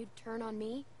that mean you'd turn on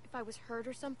me if I was hurt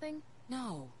or something?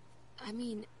 No, I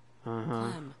mean, Uh-huh.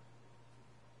 Clem.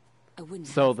 I wouldn't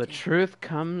So have the to. truth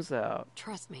comes out.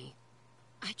 Trust me.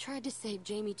 I tried to save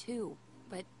Jamie too,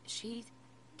 but she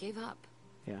gave up.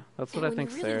 Yeah, that's And what I when think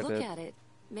you really Sarah look did. at it,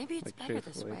 maybe it's Like, better this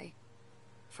truthfully. way.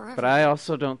 Forever. But I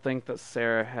also don't think that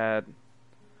Sarah had...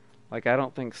 Like, I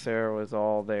don't think Sarah was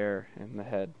all there in the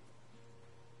head.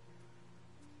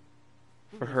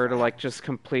 For her to, like, just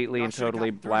completely I and should've totally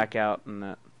gotten through. black out in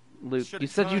that... Luke, Should've you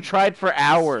said you done tried for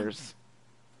hours.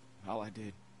 All I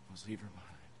did was leave her behind.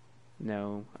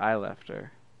 No, I left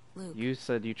her. Luke, You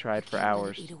said you I tried for can't let it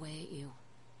hours eat away at you.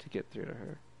 to get through to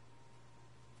her.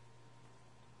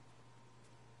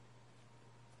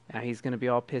 Now he's gonna be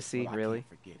all pissy, Well, I really?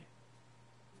 can't forget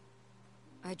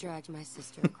it. I dragged my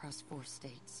sister across 4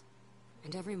 states.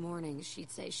 And every morning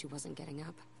she'd say she wasn't getting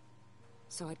up.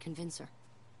 So I'd convince her,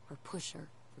 or push her,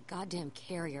 or goddamn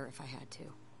carry her if I had to.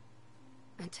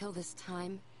 Until this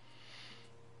time,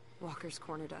 walkers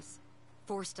cornered us,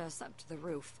 forced us up to the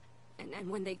roof. And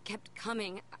when they kept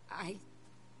coming, I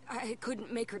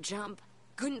couldn't make her jump,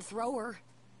 couldn't throw her.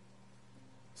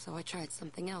 So I tried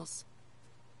something else.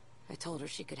 I told her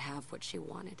she could have what she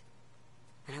wanted.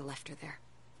 And I left her there.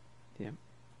 Yep.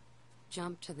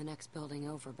 Jumped to the next building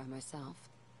over by myself.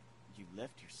 You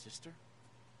left your sister?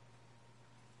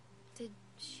 Did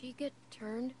she get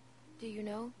turned? Do you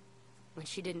know? When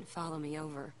she didn't follow me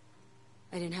over,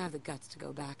 I didn't have the guts to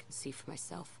go back and see for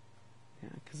myself. Yeah,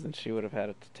 because then she would have had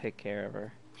to take care of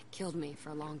her. It killed me for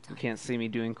a long time. You can't see me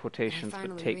doing And quotations, I but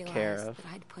finally take care realized of. that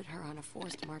I'd put her on a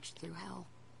forced march through hell,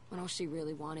 when all she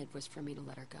really wanted was for me to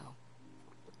let her go.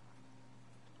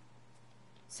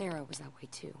 Sarah was that way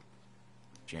too.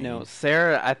 Jane. No,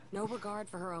 Sarah, No regard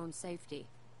for her own safety.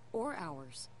 Or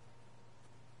ours.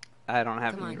 I don't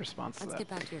have Come any on, response to let's that. get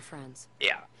back to your friends.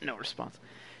 Yeah, no response.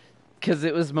 Because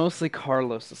it was mostly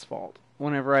Carlos's fault.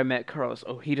 Whenever I met Carlos,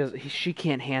 she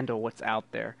can't handle what's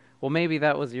out there. Well, maybe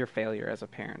that was your failure as a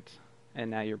parent. And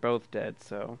now you're both dead,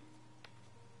 so...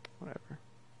 whatever.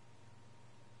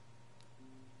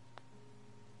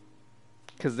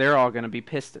 Because they're all going to be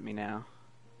pissed at me now.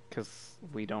 Because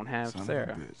we don't have Son of a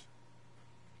Sarah. bitch.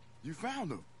 You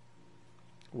found them.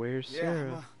 Where's Yeah, Sarah?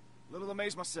 I'm a little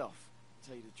amazed myself, to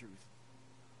tell you the truth.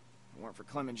 If it weren't for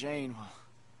Clem and Jane, well,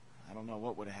 I don't know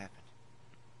what would have happened.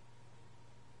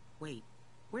 Wait,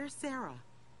 where's Sarah?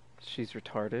 She's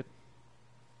retarded.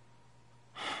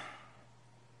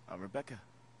 Rebecca,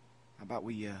 how about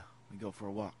we go for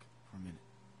a walk for a minute?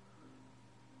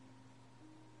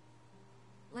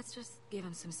 Let's just give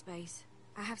him some space.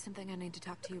 I have something I need to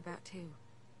talk to you about, too.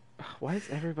 Why does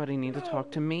everybody need to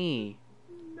talk to me?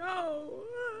 No.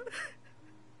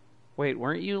 Wait,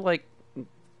 weren't you, like,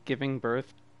 giving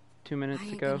birth 2 minutes I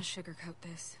ain't ago? gonna sugarcoat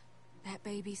this. That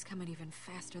baby's coming even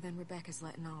faster than Rebecca's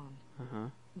letting on. Uh-huh.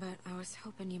 But I was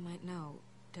hoping you might know.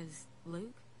 Does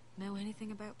Luke know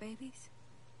anything about babies?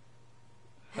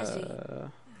 Has he,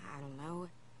 I don't know,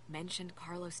 mentioned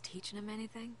Carlos teaching him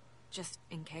anything? Just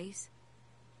in case?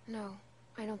 No,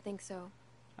 I don't think so.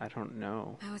 I don't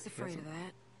know. I was afraid of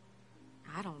that.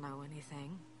 I don't know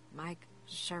anything. Mike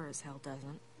sure as hell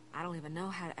doesn't. I don't even know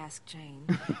how to ask Jane.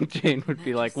 Jane would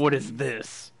be like, what is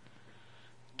this?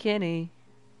 Kenny.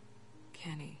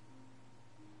 Kenny.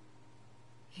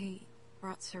 He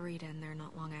brought Sarita in there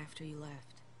not long after you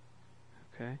left.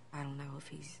 Okay. I don't know if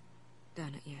he's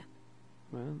done it yet.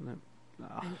 Well,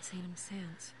 I haven't seen him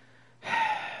since. I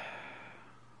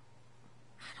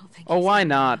don't think. Oh, he's why done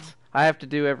not? well. I have to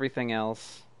do everything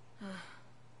else.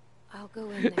 I'll go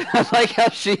in there. I like how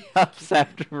she huffs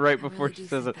after right I before really she do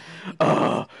says it. think that might be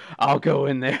Oh, I'll go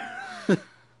in there.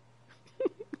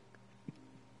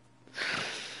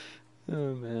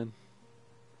 Oh man.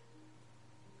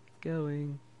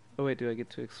 Going. Oh wait, do I get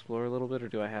to explore a little bit or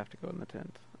do I have to go in the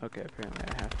tent? Okay, apparently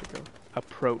I have to go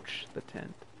approach the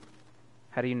tent.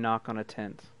 How do you knock on a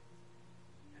tent?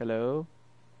 Hello?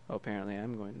 Oh, apparently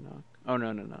I'm going to knock. Oh, no.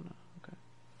 Okay.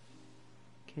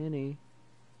 Kenny.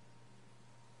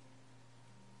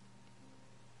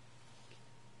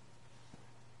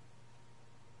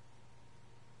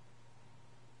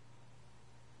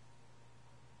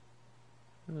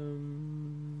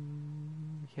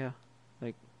 Yeah,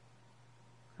 like,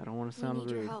 I don't want to We sound need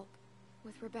your rude. help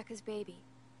with Rebecca's baby.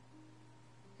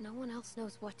 No one else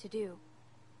knows what to do.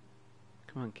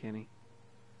 Come on, Kenny.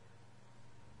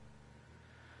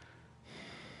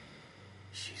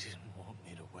 She didn't want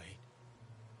me to wait,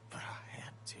 but I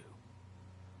had to.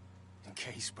 In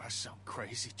case by some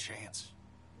crazy chance,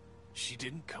 she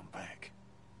didn't come back.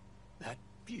 That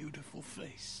beautiful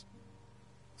face.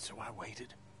 So I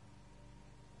waited.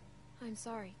 I'm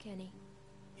sorry, Kenny.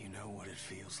 You know what it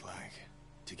feels like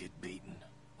to get beaten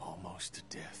almost to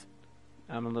death.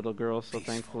 I'm a little girl, so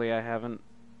Peaceful. thankfully I haven't.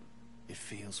 It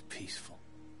feels peaceful.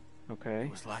 Okay.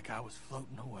 It was like I was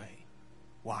floating away,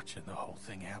 watching the whole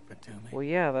thing happen to me. Well,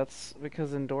 yeah, that's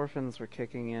because endorphins were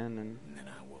kicking in, and And then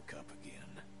I woke up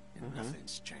again, and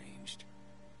nothing's changed.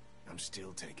 I'm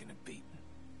still taking a beating.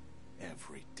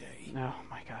 Every day. oh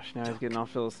my gosh, now he's getting all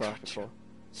philosophical.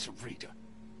 Gotcha. Sarita,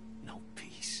 no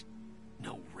peace,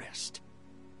 no rest.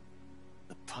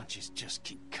 The punches just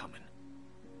keep coming.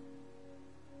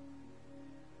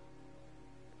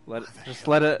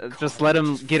 Just let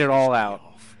him get it all out.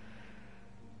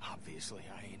 Obviously,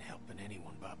 I ain't helping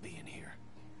anyone by being here.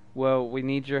 Well, we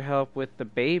need your help with the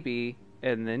baby,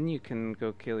 and then you can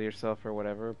go kill yourself or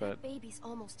whatever. But That baby's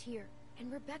almost here,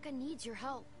 and Rebecca needs your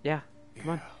help. yeah,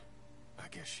 come on, I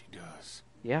guess she does.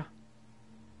 yeah.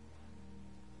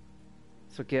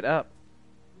 So get up.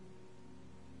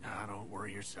 Now, don't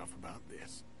worry yourself about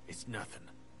this. It's nothing.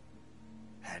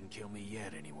 Hadn't killed me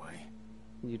yet, anyway.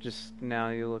 You just now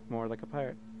you look more like a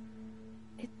pirate.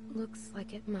 It looks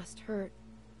like it must hurt.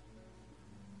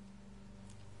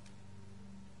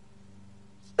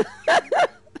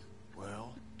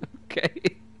 Well, Okay.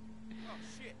 Oh,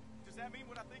 shit. Does that mean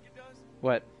what I think it does?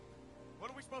 What?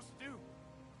 What are we supposed to do?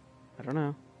 I don't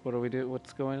know. What do we do?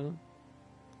 What's going on?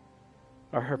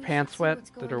 Are her We should pants see wet? what's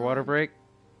Did her going water on. break?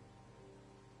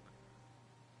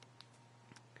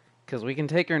 Because we can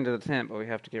take her into the tent, but we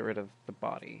have to get rid of the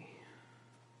body.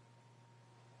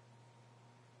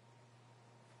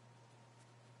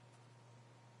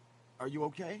 Are you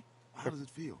okay? How does it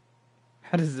feel?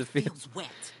 How does it feel? Feels wet.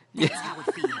 That's how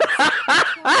it feels.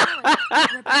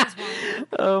 Rebecca's water.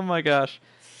 Oh my gosh.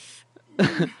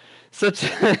 Such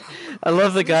I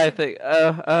love the guy thing.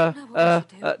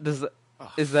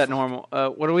 Is that normal?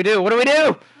 What do we do? What do we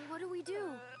do? What do we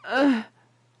do?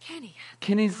 Kenny.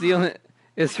 Kenny's the only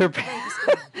is her Baby's gone.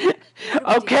 What do we do?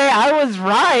 Okay, I was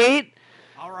right.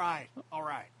 All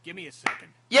right. Give me a second.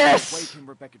 Why Yes. can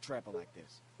Rebecca trapple like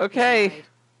this? Okay. Right.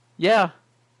 Yeah.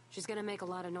 She's gonna make a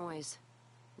lot of noise.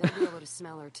 They'll be able to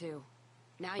smell her too.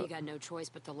 Now you got no choice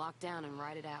but to lock down and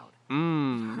ride it out.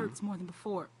 Mmm. Hurts more than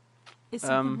before. Is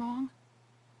something Um, wrong?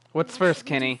 What's What first, should we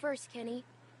do Kenny? first, Kenny.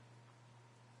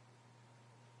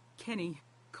 Kenny,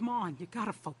 come on. You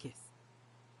gotta focus.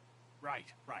 Right.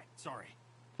 Sorry.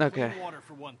 Okay. Clean water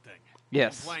for one thing.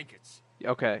 Yes. And blankets.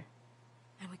 Okay.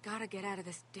 And we gotta get out of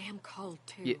this damn cold,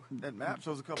 too. Yeah. That map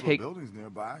shows a couple Take- of buildings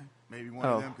nearby. Maybe one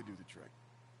Oh. of them could do the trick.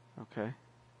 Okay.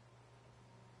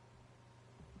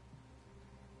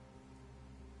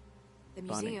 The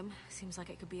Funny. museum seems like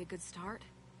it could be a good start.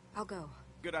 I'll go.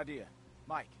 Good idea.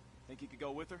 Mike, think you could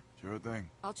go with her? Sure thing.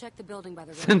 I'll check the building by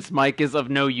the river. Since Mike is of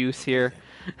no use here,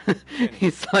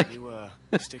 he's like, You,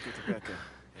 stick with Rebecca,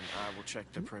 and I will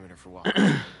check the perimeter for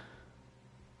Walker.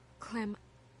 Clem,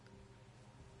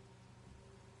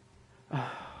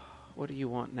 "What do you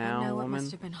want I now, know it woman?"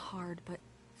 must have been hard, but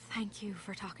thank you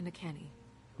for talking to Kenny.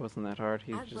 Wasn't that hard?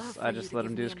 I'd love for I you just to let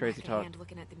give him me do his a crazy back talk. hand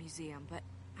looking at the museum, but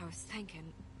I was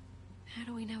thinking How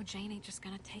do we know Jane ain't just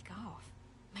gonna take off?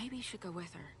 Maybe you should go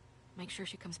with her. Make sure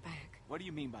she comes back. What do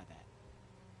you mean by that?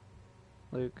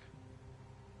 Luke.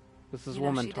 This is You know,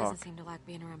 woman she talk. doesn't seem to like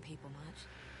being around people much.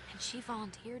 And she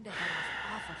volunteered to head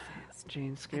off awful fast.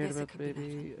 Jane's scared guess it about the could be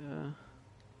baby.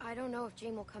 I don't know if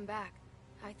Jane will come back.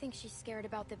 I think she's scared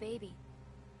about the baby.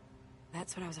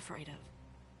 That's what I was afraid of.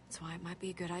 That's why it might be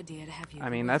a good idea to have you. I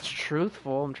go mean, with that's her.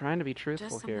 truthful. I'm trying to be Just truthful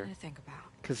something here. to think about.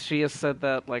 Because she has said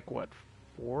that, like, what,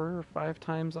 4 or 5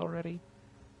 times already?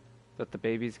 That the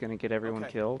baby's gonna get everyone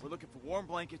Okay, killed? we're looking for warm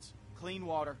blankets, clean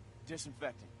water,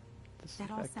 disinfecting.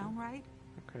 That all sound right?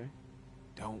 Okay.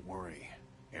 Don't worry.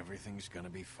 Everything's gonna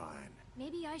be fine.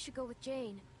 Maybe I should go with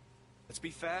Jane. Let's be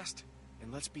fast,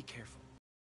 and let's be careful.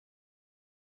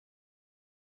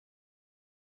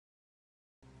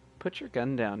 Put your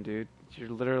gun down, dude. You're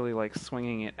literally, like,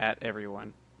 swinging it at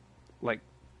everyone. Like,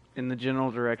 in the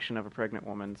general direction of a pregnant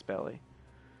woman's belly.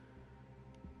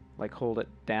 Like, hold it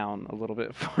down a little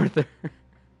bit farther.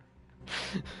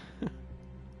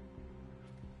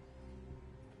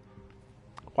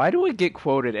 Why do I get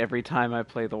quoted every time I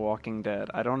play The Walking Dead?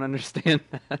 I don't understand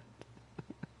that.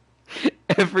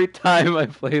 Every time I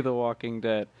play The Walking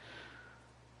Dead.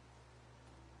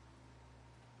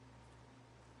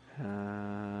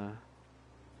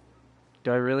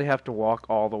 Do I really have to walk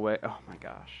all the way? Oh my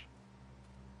gosh.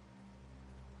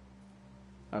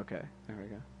 Okay, there we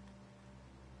go.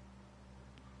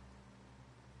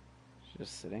 She's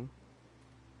just sitting.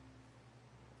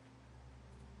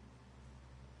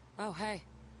 Oh, hey.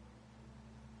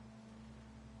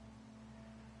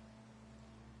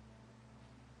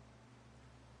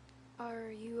 Are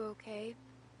you okay?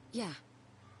 Yeah.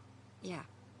 Yeah.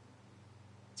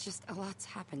 It's just a lot's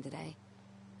happened today.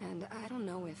 And I don't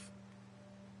know if...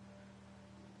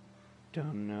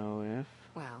 Don't know if...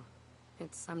 Well,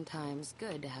 it's sometimes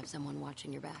good to have someone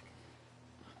watching your back.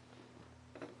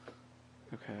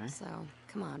 Okay. So,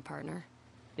 come on, partner.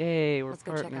 Yay, we're Let's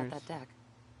go partners. check out that deck.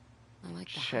 I like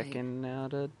the height. Checking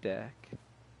out a deck.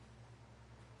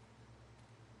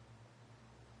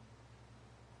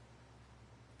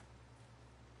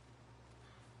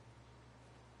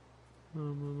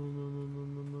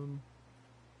 You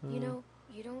know,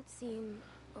 you don't seem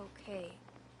okay.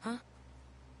 Huh?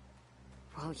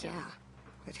 Well, yeah.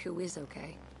 But who is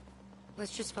okay?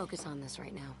 Let's just focus on this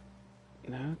right now.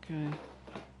 Okay.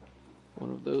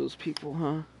 One of those people,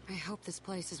 huh? I hope this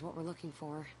place is what we're looking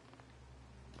for.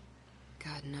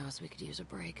 God knows we could use a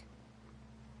break.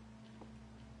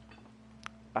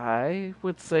 I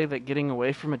would say that getting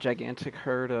away from a gigantic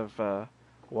herd of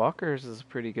walkers is a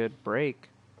pretty good break.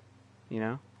 You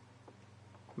know?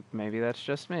 Maybe that's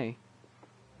just me.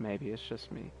 Maybe it's just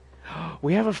me.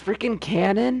 We have a freaking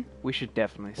cannon? We should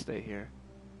definitely stay here.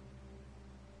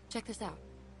 Check this out.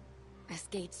 This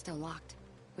gate's still locked,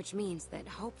 which means that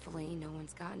hopefully no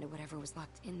one's gotten to whatever was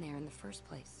locked in there in the first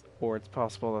place. Or it's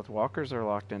possible that the walkers are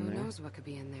locked in Who there. knows what could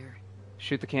be in there?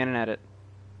 Shoot the cannon at it.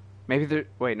 Maybe there...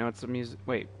 Wait, no, it's a music...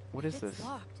 Wait, what is If this? it's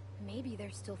locked, maybe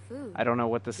there's still food. I don't know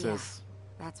what this Yeah. is.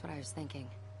 That's what I was thinking.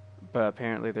 But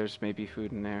apparently there's maybe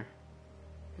food in there.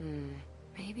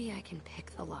 Maybe I can pick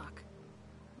the lock.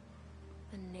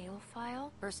 The nail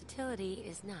file? Versatility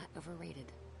is not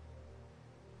overrated.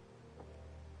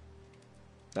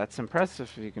 That's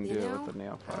impressive if you can You do it know, with the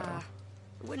nail file.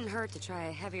 It wouldn't hurt to try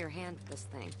a heavier hand with this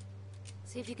thing.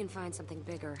 See if you can find something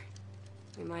bigger.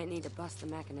 We might need to bust the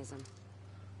mechanism.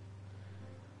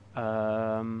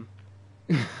 Well,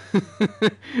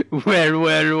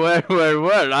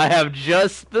 I have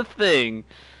just the thing.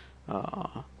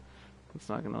 Aw. It's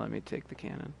not gonna let me take the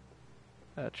cannon.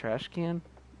 Trash can?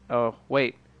 Oh,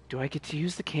 wait. Do I get to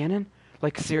use the cannon?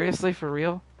 Like, seriously, for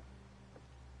real?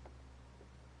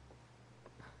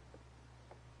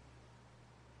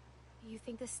 You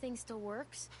think this thing still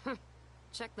works?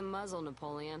 Check the muzzle,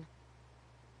 Napoleon.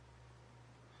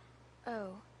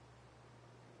 Oh.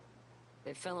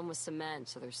 They fill them with cement,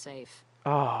 so they're safe.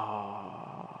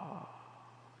 Oh.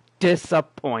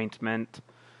 Disappointment.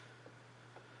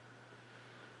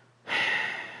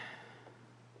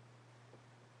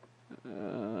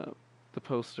 The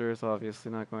poster is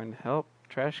obviously not going to help.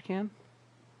 Trash can?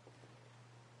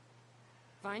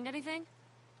 Find anything?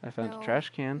 I found No, a trash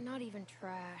can. Not even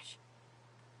trash.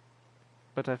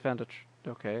 But I found a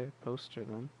okay, poster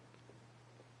then.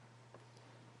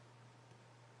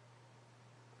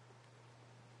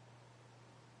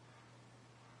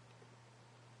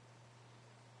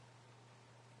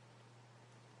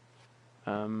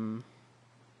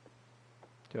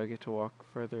 Do I get to walk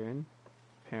further in?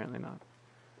 Apparently not.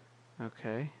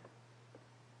 Okay.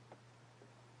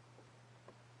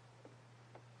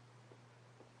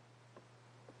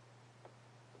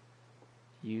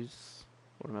 Use.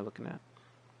 What am I looking at?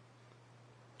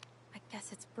 I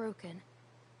guess it's broken.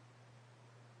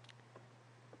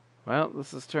 Well,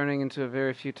 this is turning into a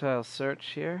very futile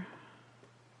search here.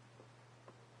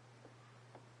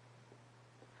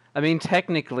 I mean,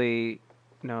 technically...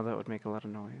 No, that would make a lot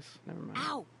of noise. Never mind.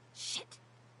 Ow! Shit!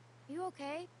 You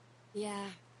okay? Yeah.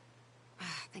 I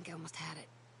think I almost had it.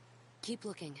 Keep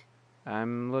looking.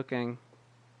 I'm looking.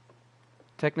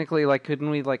 Technically, like, couldn't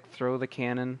we, like, throw the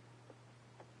cannon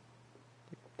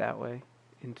that way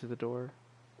into the door?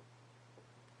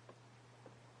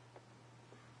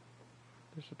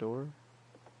 There's a door.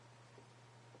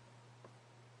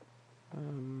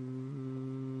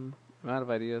 I'm out of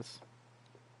ideas.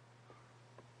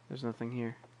 There's nothing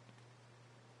here.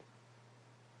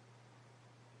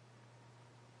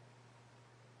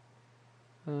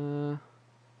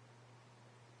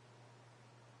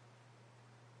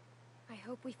 I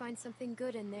hope we find something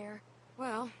good in there.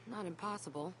 Well, not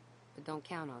impossible, but don't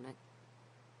count on it.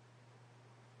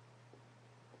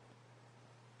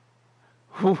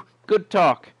 Whew, good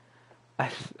talk.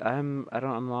 I'm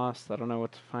lost. I don't know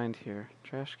what to find here.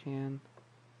 Trash can.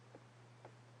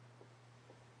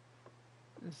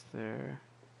 Is there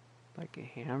like a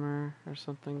hammer or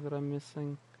something that I'm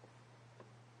missing?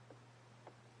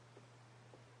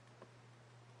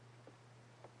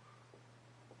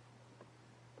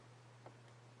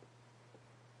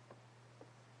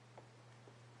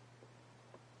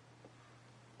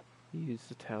 Use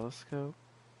the telescope.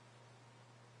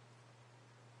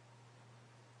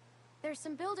 There's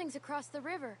some buildings across the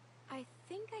river. I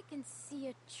think I can see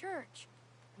a church.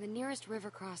 The nearest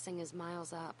river crossing is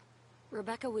miles up.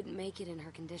 Rebecca wouldn't make it in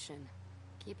her condition.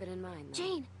 Keep it in mind, though.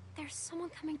 Jane, there's someone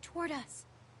coming toward us.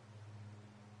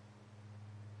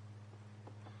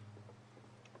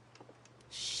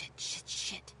 Shit.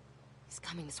 He's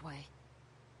coming this way.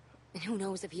 And who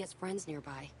knows if he has friends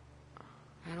nearby.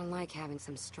 I don't like having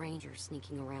some stranger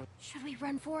sneaking around. Should we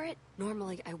run for it?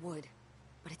 Normally I would,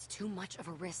 but it's too much of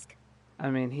a risk. I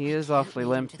mean, he is Can't awfully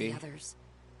lead him to the limpy. others.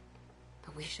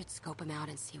 But we should scope him out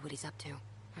and see what he's up to.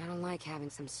 I don't like having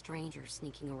some stranger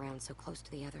sneaking around so close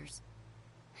to the others.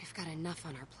 We've got enough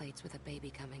on our plates with a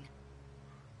baby coming.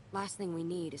 Last thing we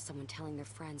need is someone telling their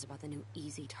friends about the new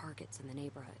easy targets in the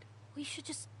neighborhood. We should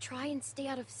just try and stay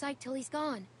out of sight till he's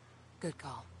gone. Good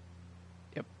call.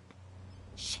 Yep.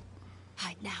 Shit.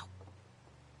 Hide now.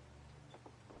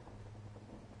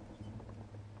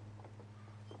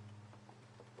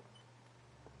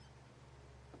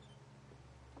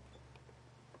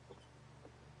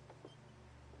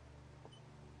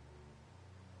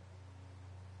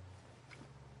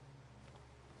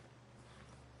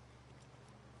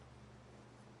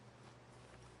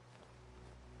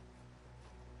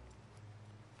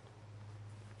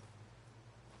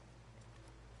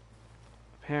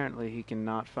 Apparently he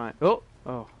cannot find... Oh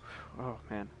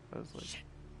man. That was like...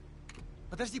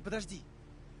 Shit. Подожди.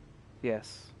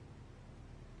 Yes.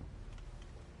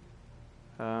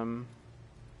 Don't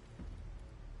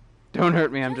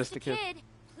hurt me, I'm just a kid.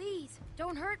 Please,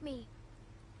 don't hurt me.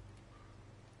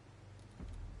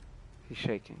 He's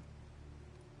shaking.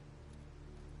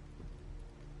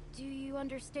 Do you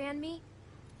understand me?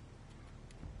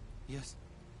 Yes.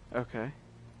 Okay.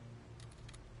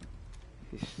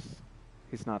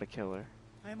 He's not a killer.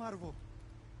 I'm Arvo.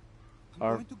 I'm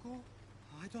Ar- going to go.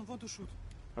 I don't want to shoot.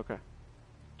 Okay.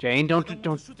 Jane, I don't don't.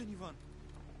 want to shoot anyone.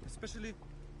 Especially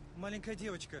маленькая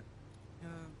девочка.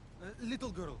 Little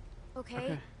girl.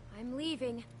 Okay, I'm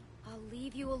leaving. I'll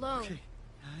leave you alone. Okay.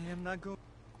 I am not going.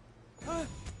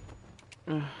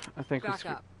 I think Back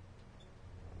up.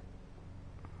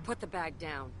 Put the bag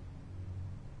down.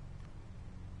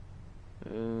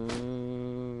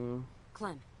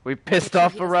 Clem. We pissed make sure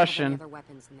off he a doesn't have any Russian. other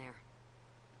weapons in there.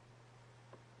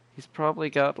 He's probably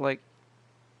got like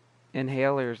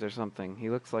inhalers or something. He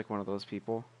looks like one of those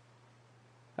people.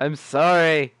 I'm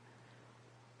sorry.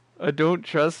 I don't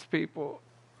trust people.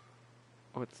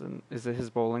 Is it his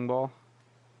bowling ball?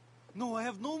 No, I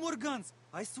have no more guns.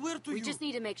 I swear to you. We just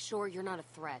need to make sure you're not a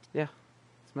threat. Yeah.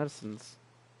 It's medicines.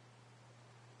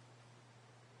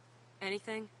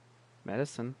 Anything?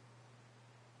 Medicine.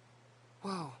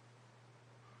 Whoa.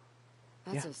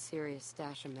 That's Yeah. a serious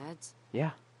stash of meds.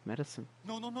 Yeah. Medicine.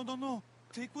 No.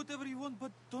 Take whatever you want,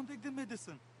 but don't take the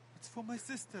medicine. It's for my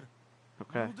sister.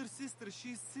 Okay. My older sister,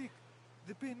 she's sick.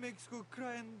 The pain makes her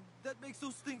cry and that makes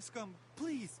those things come.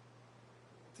 Please.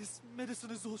 This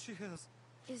medicine is all she has.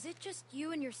 Is it just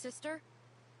you and your sister?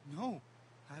 No.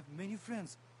 I have many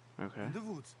friends. Okay. In the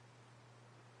woods.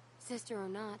 Sister or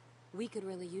not, we could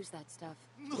really use that stuff.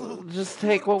 No. Just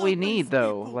take what we Not need, those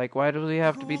though. people. Like, why do we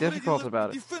have to be You already difficult left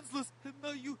about me it? defenseless, and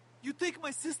now you You take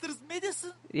my sister's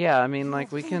medicine? Yeah, I mean,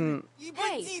 like, we can...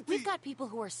 Hey, we've got people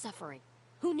who are suffering,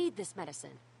 who need this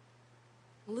medicine.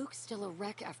 Luke's still a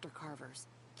wreck after Carver's.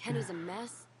 Kenny's a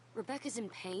mess. Rebecca's in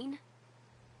pain.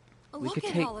 Look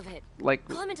at all of it. Like,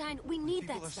 Clementine, we need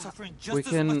People that are stuff. suffering just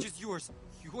as much as yours.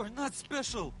 You are not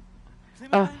special.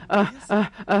 Clementine,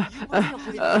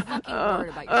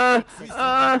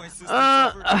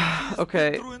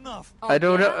 okay. Oh, I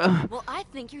don't know. yeah? Well, I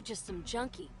think you're just some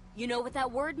junkie. You know what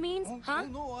that word means, huh?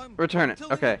 Return it.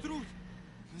 Okay.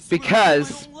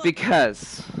 Because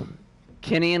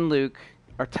Kenny and Luke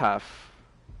are tough.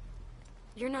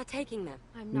 You're not taking them.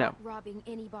 I'm not robbing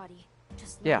anybody.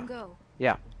 Just let Yeah. them go.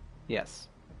 Yeah. Yes.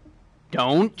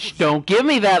 Don't give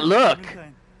me that look.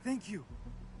 Thank you.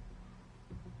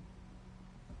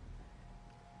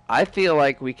 I feel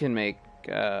like we can make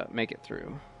it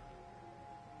through.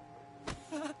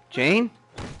 Jane?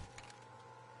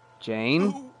 Jane?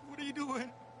 No, what are you doing?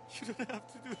 You don't have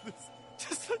to do this.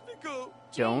 Just let me go.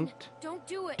 Jane, don't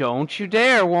do it. Don't you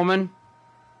dare, woman.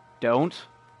 Don't.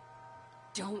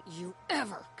 Don't you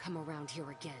ever come around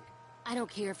here again. I don't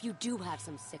care if you do have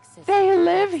some sick sister. They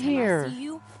live Next time here. I see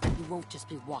you, you won't just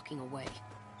be walking away.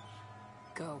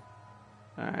 Go.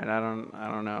 All right, I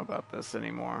don't know about this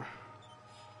anymore.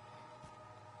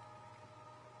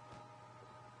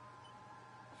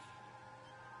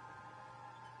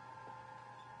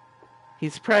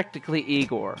 He's practically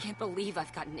Igor. Can't believe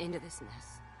I've gotten into this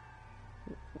mess.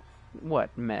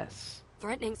 What mess?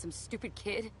 Threatening some stupid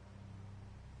kid?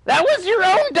 That was your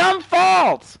own dumb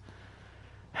fault!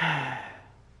 I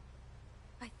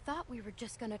thought we were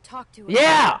just gonna talk to him.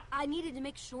 Yeah! I needed to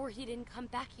make sure he didn't come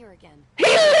back here again. He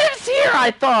lives here,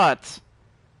 I thought!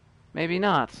 Maybe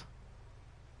not.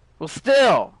 Well,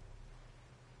 still.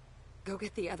 Go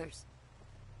get the others.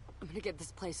 I'm gonna get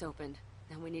this place opened.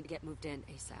 Then we need to get moved in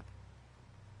ASAP.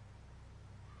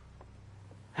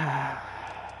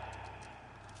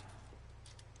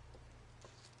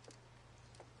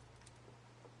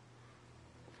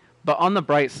 But on the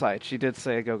bright side, she did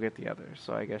say go get the others,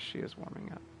 so I guess she is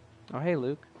warming up. Oh, hey,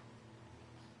 Luke.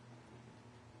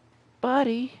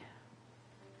 Buddy.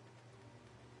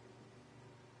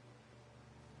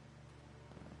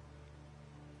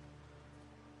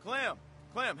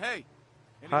 Clem, hey.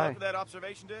 Any Hi. luck with that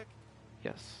observation deck?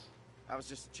 Yes. I was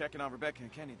just checking on Rebecca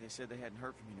and Kenny. They said they hadn't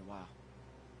heard from me in a while.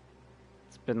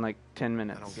 It's been like 10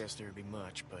 minutes. I don't guess there'd be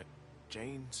much, but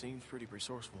Jane seems pretty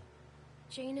resourceful.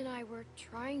 Jane and I were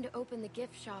trying to open the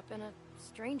gift shop and a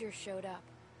stranger showed up.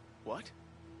 What?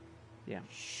 Yeah.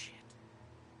 Shit.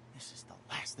 This is the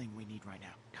last thing we need right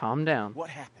now. Calm down. What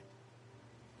happened?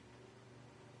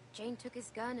 Jane took his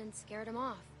gun and scared him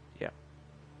off. Yeah.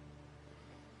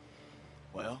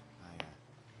 Well, I'm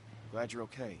glad you're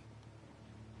okay.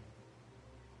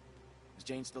 Is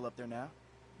Jane still up there now?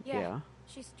 Yeah.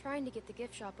 She's trying to get the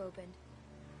gift shop opened.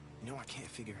 You know, I can't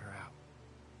figure her out.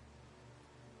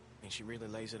 I mean, she really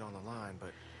lays it on the line, but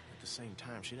at the same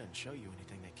time, she doesn't show you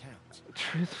anything that counts.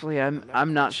 Truthfully,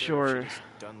 I'm not sure. She's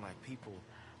done like people.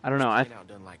 I don't know. She's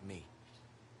outdone like me.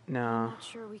 I'm No. not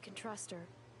sure we can trust her.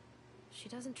 She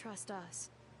doesn't trust us.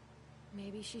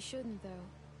 Maybe she shouldn't, though.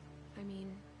 I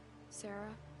mean,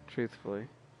 Sarah? Truthfully.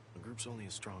 The group's only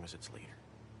as strong as its leader.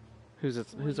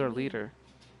 Who's our leader?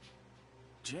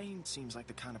 Jane seems like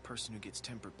the kind of person who gets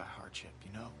tempered by hardship,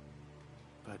 you know?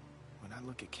 But when I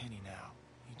look at Kenny now,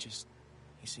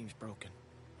 he seems broken.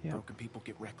 Yeah. Broken people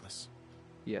get reckless.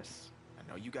 Yes. I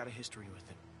know you got a history with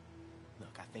him.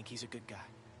 Look, I think he's a good guy.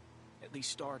 At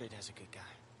least started as a good guy.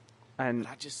 And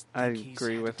But I just I think he's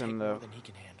agree had with to him, take though. more than he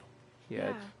can handle.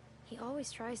 Yeah. He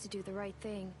always tries to do the right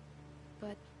thing.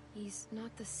 But he's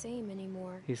not the same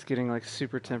anymore. He's getting like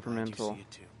super I'm glad you temperamental. see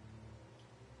it too.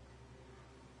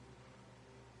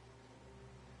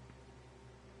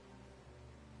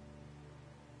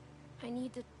 I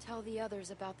need to tell the others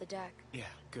about the deck. Yeah,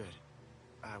 good.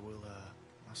 I will,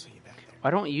 I'll see you back there. Why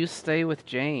don't you stay with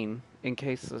Jane in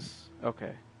case this...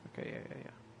 Okay. Okay, yeah.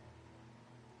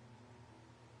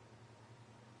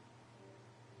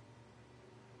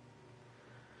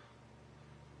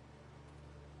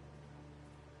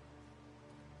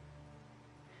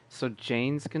 So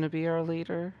Jane's gonna be our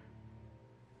leader?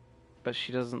 But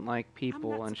she doesn't like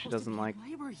people and she doesn't like...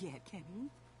 labor yet, Kenny.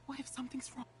 What if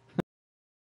something's wrong?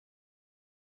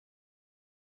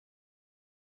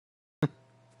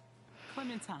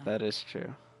 Clementine. That is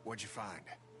true. What'd you find?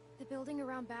 The building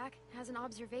around back has an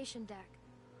observation deck.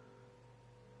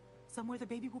 Somewhere the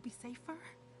baby will be safer?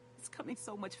 It's coming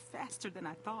so much faster than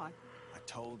I thought. I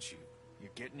told you.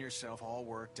 You're getting yourself all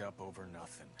worked up over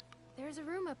nothing. There's a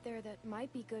room up there that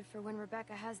might be good for when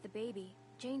Rebecca has the baby.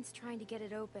 Jane's trying to get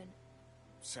it open.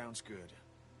 Sounds good.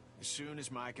 As soon as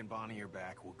Mike and Bonnie are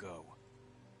back, we'll go.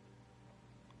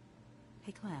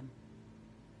 Hey, Clem.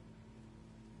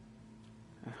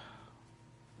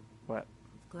 What?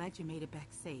 Glad you made it back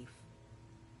safe.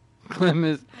 Clem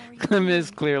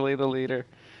is clearly the leader.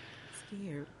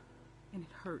 Scared, and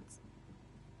it hurts.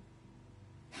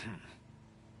 I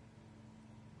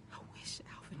wish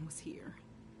Alvin was here.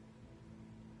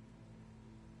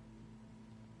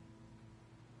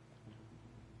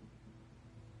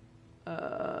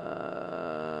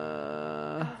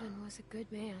 Alvin was a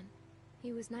good man.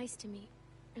 He was nice to me,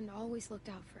 and always looked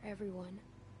out for everyone.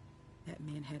 That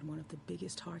man had one of the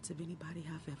biggest hearts of anybody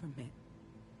I've ever met.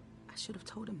 I should have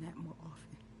told him that more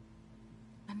often.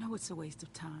 I know it's a waste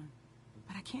of time,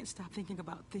 but I can't stop thinking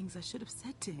about things I should have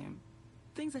said to him.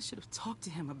 Things I should have talked to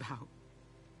him about.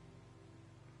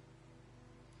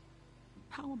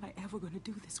 How am I ever going to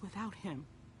do this without him?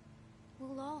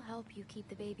 We'll all help you keep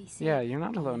the baby safe. Yeah, you're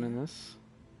not alone in this.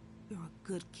 You're a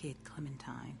good kid,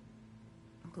 Clementine.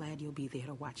 I'm glad you'll be there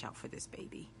to watch out for this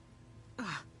baby.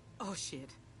 Oh, shit.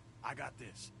 I got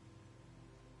this.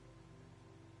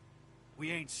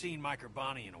 We ain't seen Mike or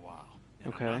Bonnie in a while.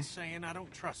 And Okay. I'm not saying I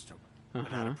don't trust them.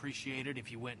 But I'd appreciate it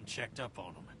if you went and checked up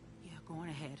on them. Yeah, go on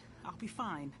ahead. I'll be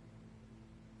fine.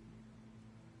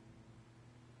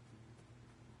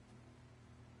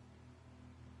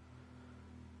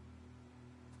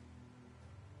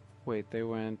 Wait, they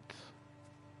went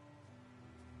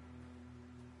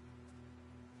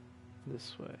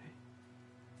this way.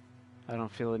 I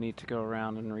don't feel a need to go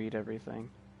around and read everything.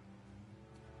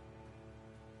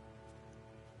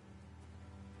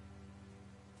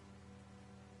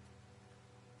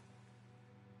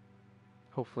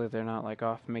 Hopefully they're not like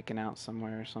off making out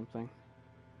somewhere or something.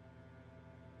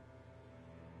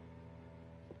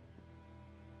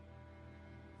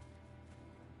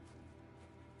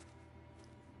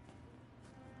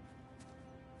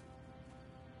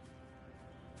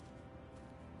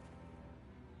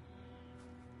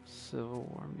 Civil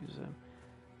War Museum.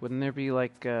 Wouldn't there be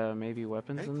like maybe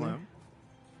weapons in there? Clem.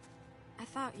 I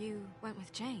thought you went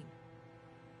with Jane.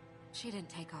 She didn't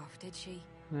take off, did she?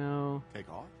 No. Take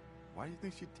off? Why do you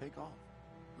think she'd take off?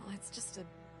 Well, it's just a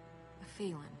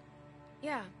feeling.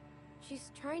 Yeah,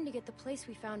 she's trying to get the place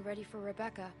we found ready for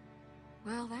Rebecca.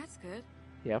 Well, that's good.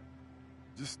 Yep.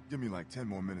 Just give me like 10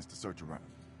 more minutes to search around.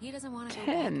 He doesn't want to go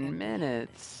back 10 empty-handed.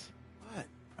 minutes. What?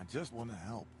 I just want to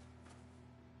help.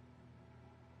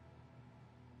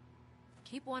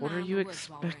 Keep one What eye are on you the woods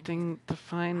while we're in expecting to here. I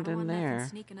find don't in want nothing there?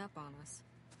 sneaking up on us.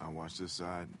 I'll watch this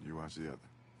side, you watch the other.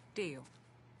 Deal.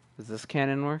 Does this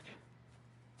cannon work?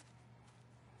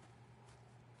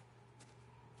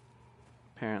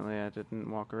 Apparently I didn't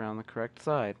walk around the correct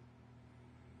side.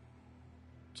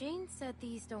 Jane said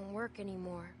these don't work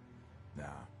anymore. Nah,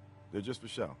 they're just for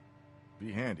show.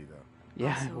 Be handy, though.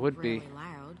 Yeah, Also it would really be.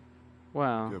 loud.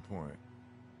 Wow. Good point.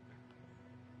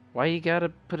 Why you gotta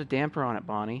put a damper on it,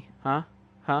 Bonnie? Huh?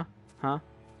 Huh? Huh?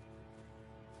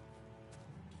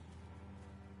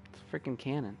 It's a freaking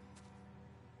cannon.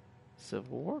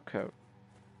 Civil War coat.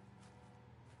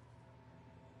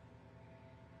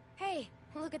 Hey,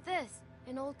 look at this.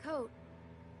 An old coat.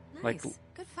 Nice. Like-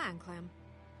 Good find, Clem.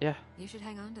 Yeah. You should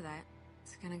hang on to that.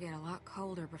 It's gonna get a lot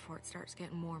colder before it starts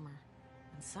getting warmer.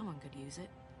 And someone could use it.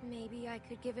 Maybe I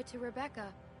could give it to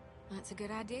Rebecca. That's a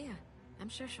good idea. I'm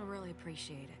sure she'll really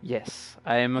appreciate it. Yes,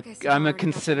 I am I guess you I'm a already got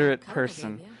the considerate coat I gave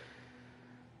person. you.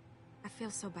 I feel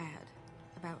so bad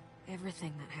about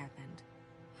everything that happened.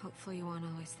 Hopefully you won't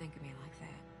always think of me like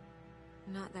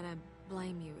that. Not that I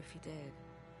blame you if you did.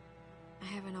 I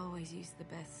haven't always used the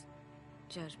best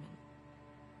judgment.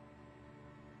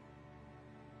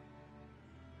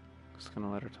 Just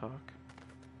gonna let her talk.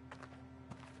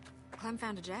 Clem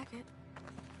found a jacket.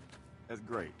 That's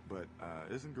great, but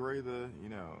isn't Gray the,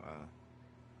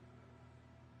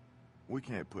 we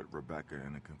can't put Rebecca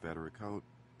in a Confederate coat.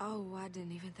 Oh, I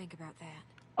didn't even think about that.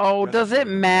 Oh, That's does it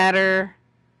good. matter?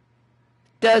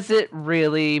 Does it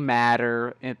really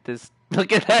matter at this?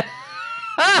 Look at that.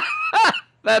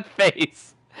 That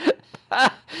face.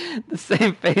 The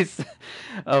same face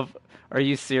of, are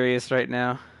you serious right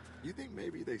now? You think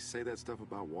maybe they say that stuff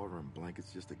about water and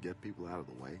blankets just to get people out of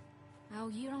the way? Oh,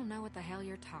 you don't know what the hell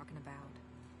you're talking about.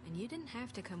 And you didn't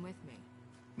have to come with me.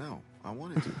 No, I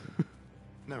wanted to.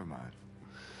 Never mind.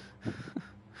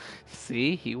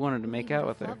 See, he wanted to make We out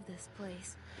both with her. love this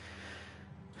place.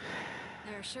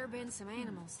 There have sure been some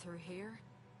animals through here.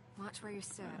 Watch where you're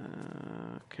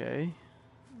stepping. Okay,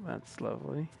 that's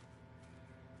lovely.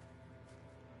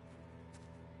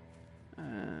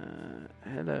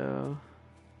 Hello.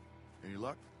 Any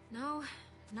luck? No,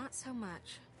 not so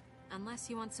much. Unless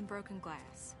you want some broken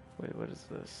glass. Wait, what is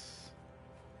this?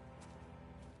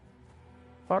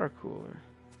 water cooler.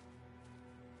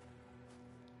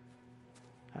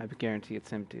 I guarantee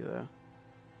it's empty, though.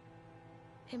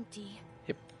 Empty.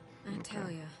 Yep. I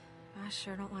tell you, I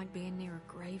sure don't like being near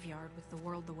a graveyard with the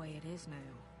world the way it is now.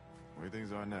 The way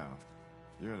things are now,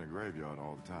 you're in a graveyard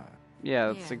all the time. Yeah,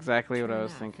 that's Yeah, exactly what true I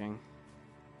was enough. thinking.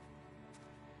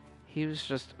 He was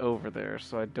just over there,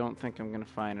 so I don't think I'm going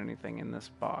to find anything in this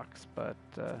box, but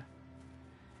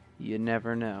you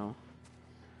never know.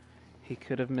 He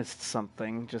could have missed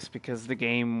something just because the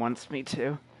game wants me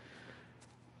to.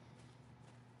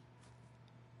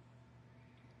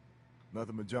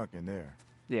 Nothing but junk in there.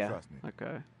 Yeah, Trust me.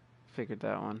 okay. Figured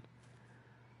that one.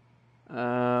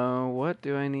 What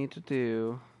do I need to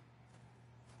do?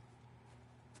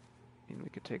 I mean, we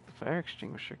could take the fire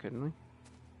extinguisher, couldn't we?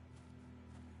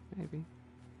 Maybe.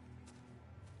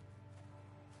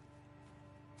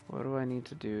 What do I need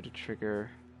to do to trigger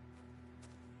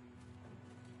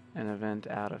an event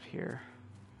out of here?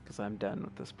 Because I'm done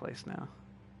with this place now.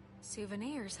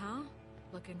 Souvenirs, huh?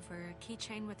 Looking for a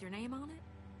keychain with your name on it?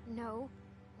 No.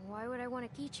 Why would I want a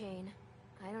keychain?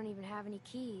 I don't even have any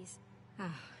keys.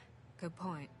 Ah, good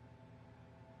point.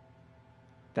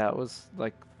 That was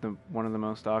like one of the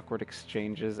most awkward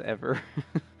exchanges ever.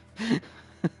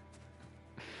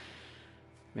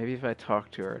 Maybe if I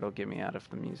talk to her, it'll get me out of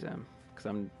the museum. Because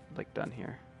I'm, like, done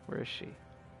here. Where is she?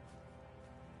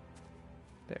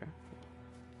 There.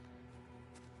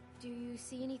 Do you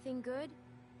see anything good?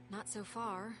 Not so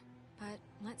far, but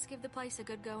let's give the place a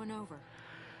good going over.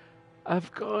 I've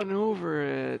gone over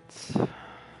it.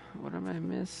 What am I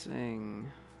missing?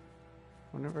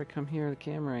 Whenever I come here, the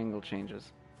camera angle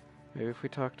changes. Maybe if we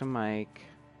talk to Mike.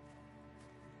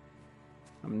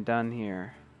 I'm done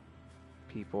here,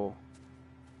 people.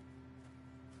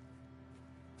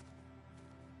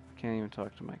 Can't even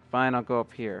talk to Mike. Fine, I'll go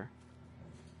up here.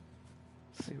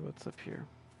 Let's see what's up here.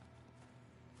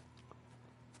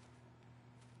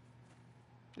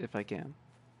 If I can.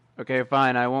 Okay,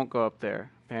 fine, I won't go up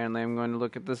there. Apparently I'm going to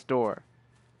look at this door.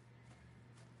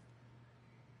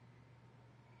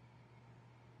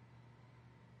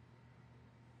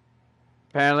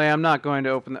 Apparently I'm not going to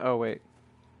open the... Oh, wait.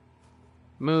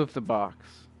 Move the box.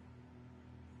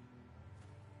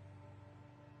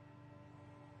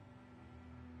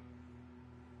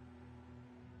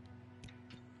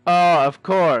 Oh, of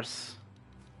course.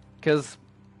 Because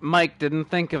Mike didn't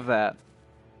think of that.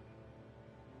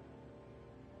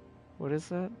 What is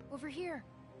that? Over here.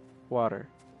 Water.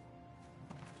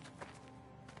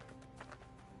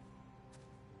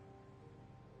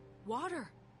 Water.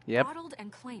 Yep. Bottled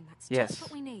and clean. That's Yes. just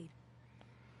what we need.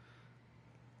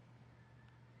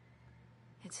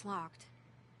 It's locked.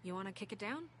 You want to kick it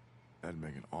down? That'd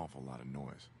make an awful lot of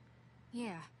noise.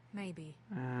 Yeah, maybe.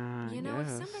 I You know, if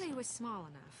guess. somebody was small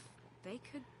enough, they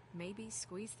could maybe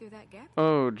squeeze through that gap.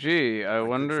 Oh, gee. I could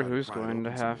wonder try to who's pry it going to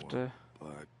open some have more, to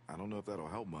But I don't know if that'll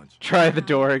help much. try the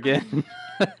door again.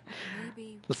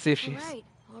 Maybe Let's see if she's...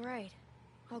 All right.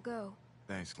 I'll go.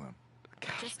 Thanks, Clem.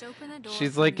 just open the door.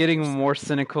 She's from like the getting a other more side.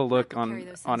 cynical look Not to carry on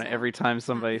those it things out. every time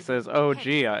somebody Not says, even "Oh, heavy.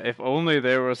 gee, if only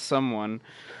there was someone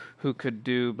who could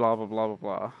do blah blah blah blah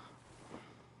blah."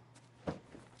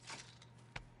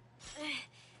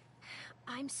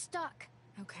 I'm stuck.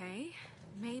 Okay,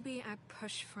 maybe I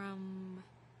push from.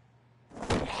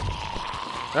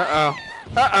 Uh-oh.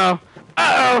 Uh-oh.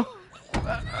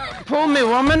 Uh-oh. Pull me,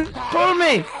 woman. Pull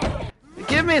me.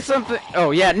 Give me something.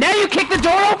 Oh, yeah. Now you kick the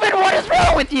door open? What is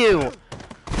wrong with you?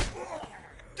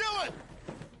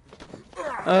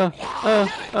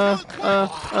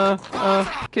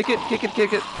 Kick it, kick it,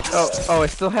 kick it. Oh, I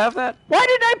still have that? Why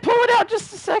did I pull it out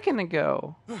just a second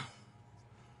ago?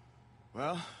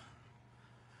 Well,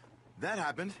 that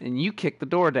happened. And you kicked the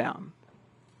door down.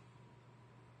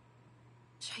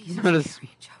 Jesus, Notice-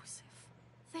 Mary Joseph.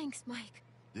 Thanks, Mike.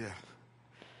 Yeah,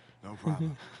 no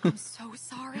problem. I'm so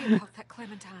sorry about that,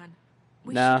 Clementine.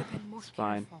 We Nah, should have been more it's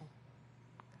fine. careful.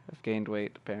 I've gained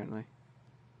weight, apparently.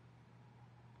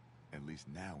 At least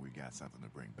now we got something to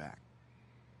bring back.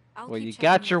 I'll Well, keep you checking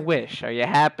got the your other wish. Are you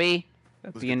happy?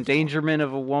 At Let's the get this endangerment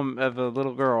of a woman, of a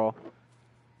little girl.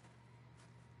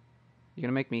 You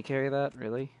gonna make me carry that?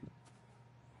 Really?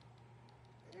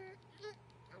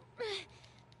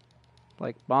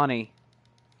 Like Bonnie.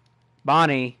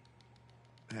 Bonnie.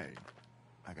 Hey,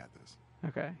 I got this.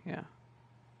 Okay, yeah.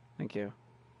 Thank you.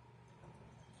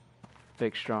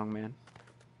 Big strong man.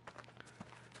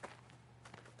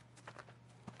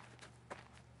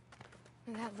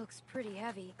 That looks pretty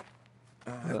heavy.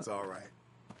 That's all right.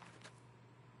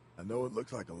 I know it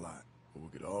looks like a lot, but we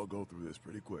could all go through this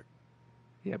pretty quick.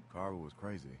 Yep. Carver was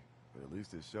crazy, but at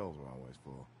least his shelves were always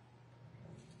full.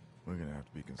 We're gonna have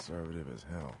to be conservative as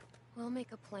hell. We'll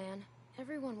make a plan.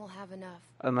 Everyone will have enough.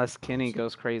 Unless Kenny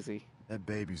goes crazy. That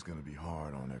baby's gonna be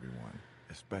hard on everyone,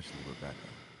 especially Rebecca.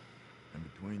 And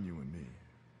between you and me,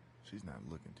 she's not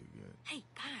looking too good. Hey,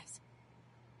 guys.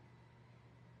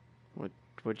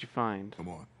 What'd you find? Come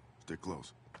on, stick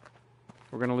close.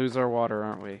 We're gonna lose our water,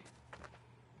 aren't we?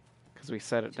 Because we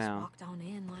set it Just down. walked on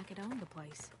in like it owned the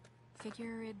place.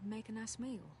 Figure it'd make a nice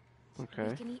meal. Okay.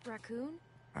 We can eat raccoon?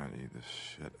 I'd eat the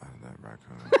shit out of that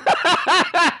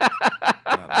raccoon.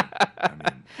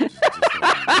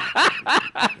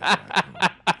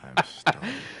 I'm starving.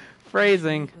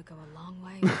 Phrasing. It would go a long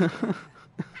way.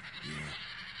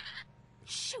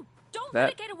 Shoot! Don't That-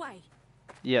 let it get away!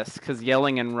 Yes, because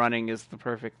yelling and running is the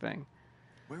perfect thing.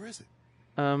 Where is it?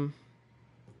 I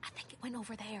think it went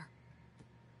over there.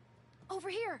 Over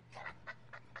here!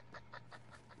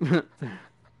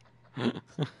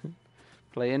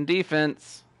 Playing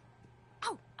defense.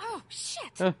 Oh,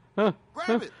 shit!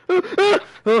 Grab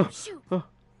it! Shoot!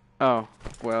 Oh,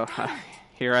 well,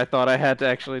 here I thought I had to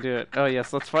actually do it. Oh,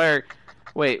 yes, let's fire.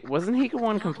 Wait, wasn't he the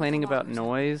one complaining about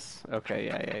noise? Okay,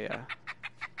 yeah.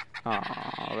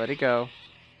 Aw, let it go.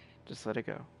 Just let it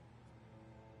go.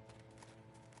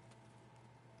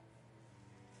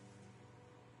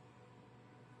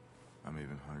 I'm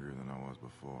even hungrier than I was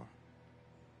before.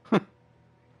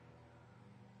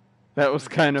 That was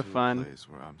kind of To a fun. place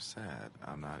where I'm sad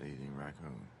I'm not eating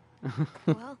raccoon.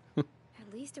 Well,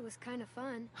 at least it was kind of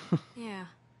fun. Yeah.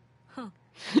 Huh.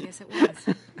 I guess it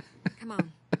was. Come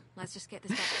on. Let's just get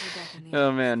this back to Rebecca and the Oh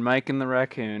others. man, Mike and the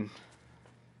raccoon.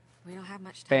 We don't have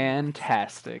much time.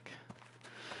 Fantastic.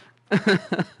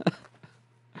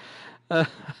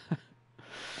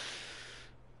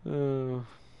 Oh.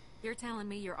 You're telling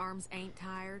me your arms ain't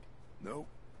tired? Nope.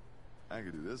 I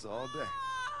could do this all day.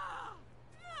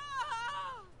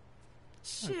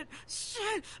 Shit!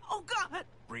 Oh, God!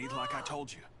 Breathe like I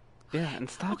told you. Yeah, and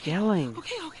stop yelling.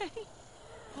 Okay.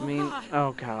 I mean, God.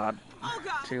 oh god. Oh,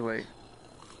 God! Too late.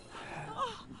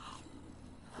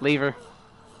 Leave her.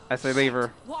 I say leave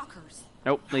her. Walkers!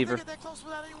 Nope, leave her. Get that close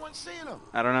without anyone seeing them.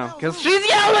 I don't know. Because she's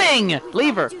yelling!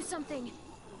 Leave her. Do something!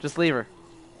 Just leave her.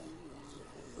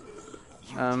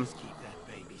 You just keep that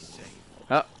baby safe.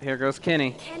 Oh, here goes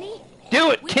Kenny. Kenny?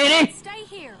 Do it, We Kenny! can't stay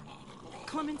here!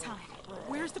 Clementine,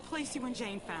 where's the place you and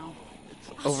Jane found?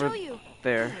 I'll Over show you!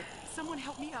 there. Someone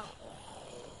help me out.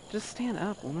 Just stand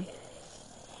up, woman.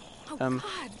 Oh, Um,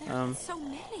 God, there are so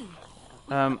many.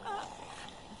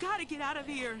 Gotta get out of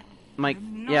here. Mike,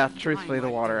 I'm not yeah, dying truthfully, the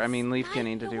like water. this. I mean, leave Mike,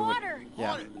 Kenny to the do water.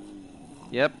 what. Yeah.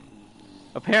 Yep.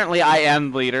 Apparently, I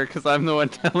am leader because I'm the one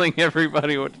telling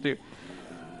everybody what to do.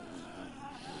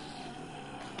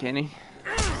 Kenny,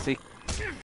 see.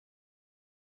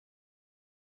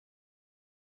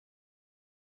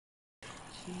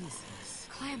 Jesus.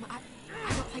 Clem, I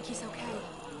don't think he's okay.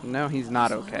 No, he's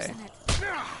not He's okay. losing it.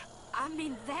 I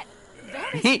mean, that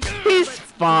is... He's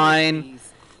fine.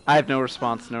 I have no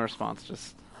response.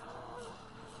 Just.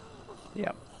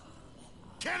 Yep.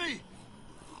 Kenny!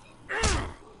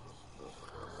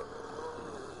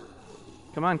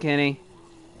 Come on, Kenny.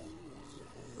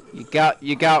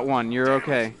 You got one. You're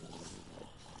okay.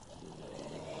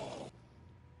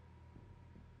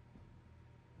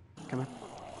 Come on.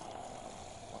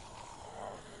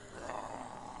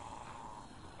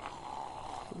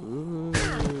 Ooh.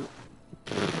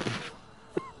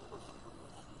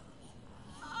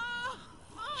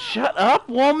 Shut up,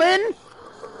 woman!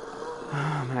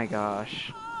 Oh my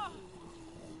gosh.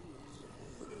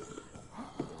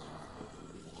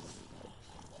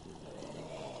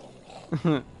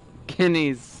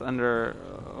 Kenny's under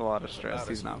a lot of stress.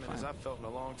 He's not As fine. I've felt in a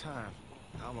long time.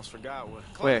 I almost forgot what.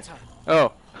 Wait. Clementine.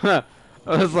 Oh. Huh.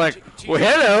 I was like, well,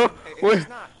 hello. It's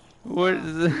not. What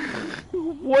is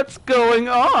what's going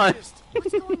on?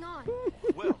 What's going on?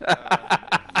 Well,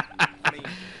 I mean,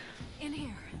 In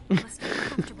here. Let's get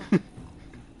comfortable.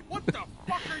 What the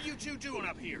fuck are you two doing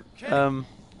up here? Kenny,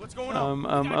 what's going on?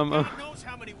 God knows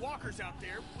how many walkers out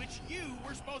there, which you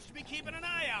were supposed to be keeping an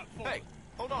eye out for. hey,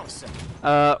 hold on a second.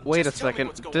 Wait a Just tell me second.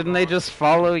 what's going Didn't they on. just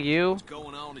follow you? What's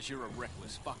going on is you're a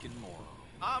reckless fucking moron.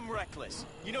 I'm reckless.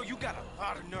 You know, you got a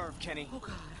lot of nerve, Kenny.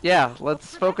 Yeah,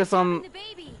 let's focus on The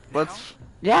baby!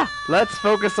 let's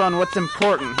focus on what's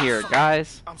important here,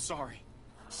 guys. I'm sorry.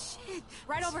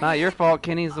 Right over Not here. your fault.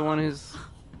 Kenny's the one who's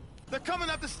They're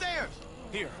coming up the stairs!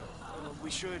 Here,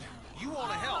 we should. You want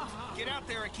to help? Get out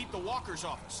there and keep the walkers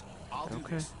off us. I'll do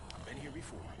Okay. this. I've been here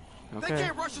before. They okay.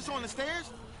 can't rush us on the stairs!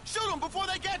 Shoot them before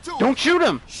they get to us! Don't shoot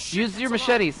him. Shit, Use that's your a lot.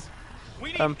 machetes.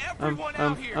 We need everyone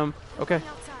out here. Okay.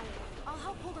 Outside. I'll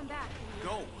help hold him back.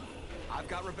 Go. I've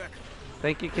got Rebecca.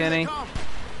 Thank you, Here they Kenny. come.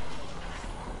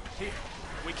 Here,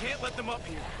 we can't let them up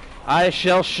here. I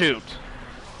shall shoot.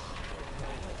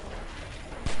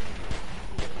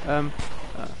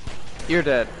 You're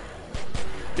dead.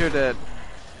 You're dead.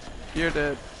 You're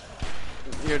dead.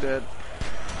 You're dead.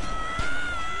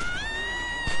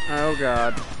 Oh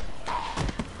god.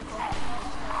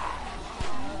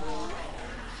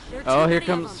 Oh, here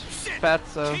comes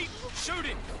Fatso. Keep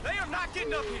shooting. They are not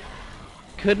getting up here.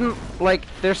 Couldn't, like,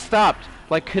 they're stopped.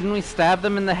 Like, couldn't we stab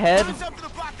them in the head?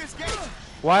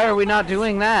 Why are we not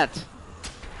doing that?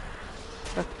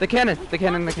 The cannon, the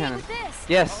cannon, the cannon.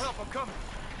 Yes.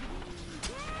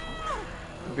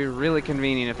 It'd be really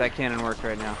convenient if that cannon worked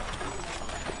right now.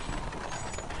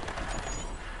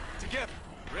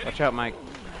 Watch out, Mike.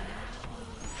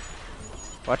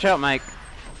 Watch out, Mike.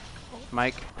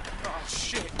 Mike. Oh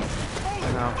shit.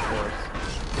 No, of course.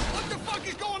 What the fuck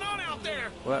is going on out there?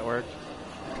 Well, that worked.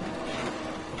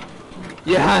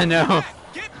 Yeah, I know.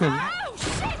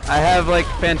 I have like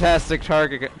fantastic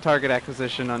target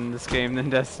acquisition on this game than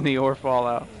Destiny or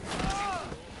Fallout.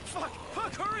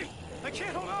 Fuck, hurry! I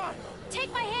can't hold on.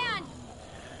 Take my hand.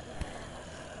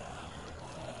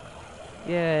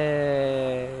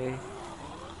 Yay!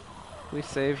 We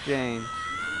saved Jane.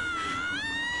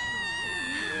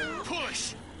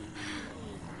 Push.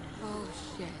 Oh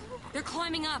shit! They're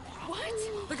climbing up. What?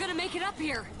 They're gonna make it up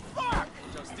here. Fuck!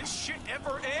 Does this shit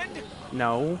ever end?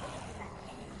 No.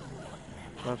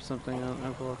 Drop something on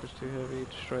Uncle Walker's too heavy.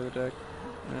 Destroy the deck.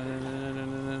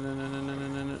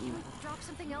 You drop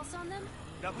something else on them?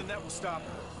 Nothing that will stop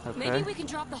her. Okay. Maybe we can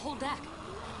drop the whole deck.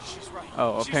 She's right.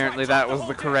 Oh, apparently that was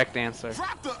the correct answer.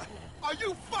 Drop the... Are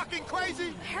you fucking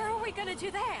crazy? How are we gonna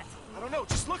do that? I don't know.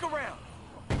 Just look around.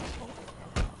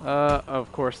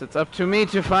 Of course, it's up to me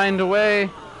to find a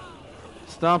way.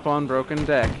 Stomp on broken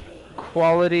deck.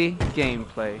 Quality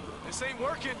gameplay. This ain't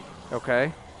working.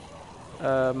 Okay.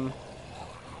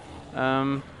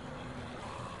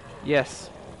 Yes.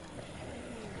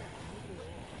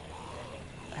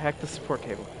 Hack the support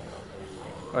cable.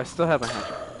 Oh, I still have my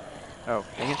hatchet. Oh,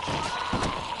 dang it.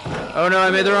 Oh no,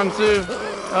 I made the wrong move.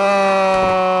 Oh,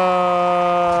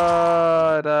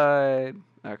 I died.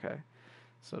 Okay.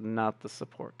 So not the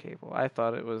support cable. I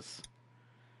thought it was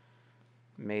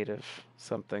made of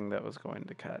something that was going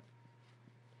to cut.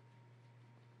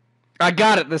 I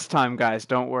got it this time, guys.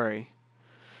 Don't worry.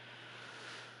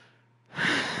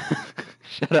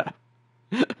 Shut up.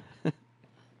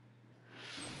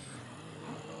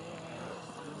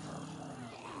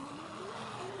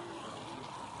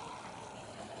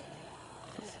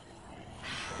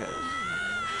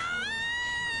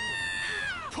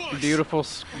 Beautiful,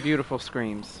 beautiful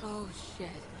screams. Oh shit!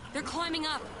 They're climbing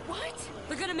up. What?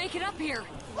 They're gonna make it up here.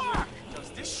 Fuck! Does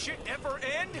this shit ever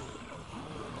end?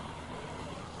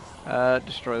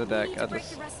 Destroy the deck. We need to break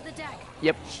the rest of the deck.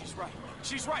 Yep. She's right.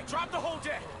 She's right. Drop the whole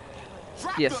deck.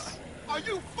 Drop Yes. the... Are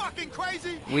you fucking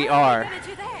crazy? We How are. we gonna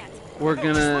do that?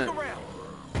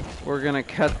 We're gonna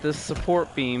cut this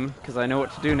support beam because I know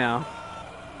what to do now.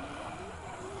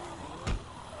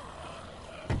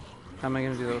 How am I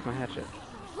gonna do that with my hatchet?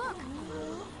 Look.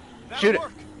 Shoot it.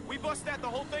 Work. We bust that, the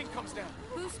whole thing comes down.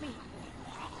 Boost me.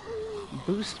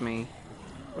 Boost me?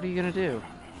 What are you gonna do?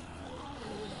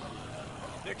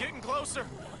 They're getting closer.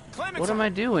 Clementine. What am I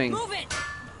doing? Move it.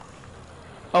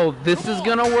 Oh, this is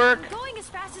gonna work? I'm going as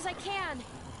fast as I can.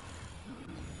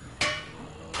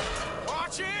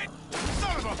 Watch it!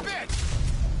 Son of a bitch!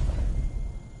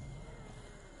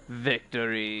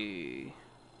 Victory.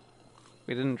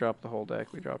 We didn't drop the whole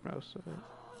deck, we dropped most of it.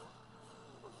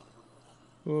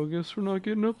 Well, I guess we're not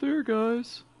getting up there,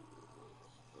 guys.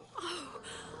 Oh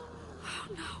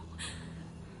no.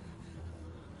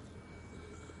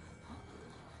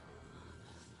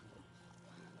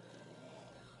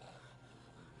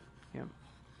 Yep.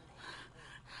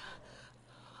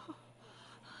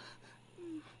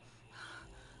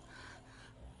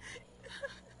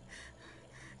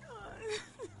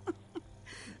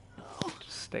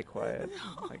 Just stay quiet.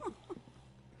 Like,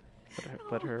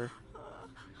 let her.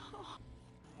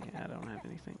 Yeah, I don't have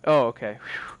anything. Oh, okay.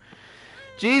 Whew.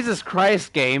 Jesus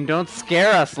Christ, game! Don't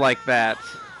scare us like that.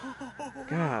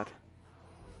 God.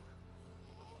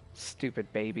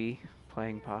 Stupid baby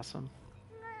playing possum.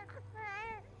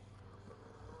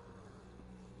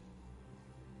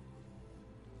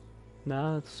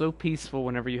 Nah, it's so peaceful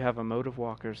whenever you have a moat of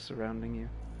walkers surrounding you.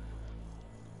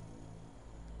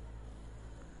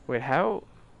 Wait, how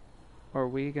are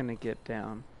we gonna get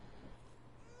down?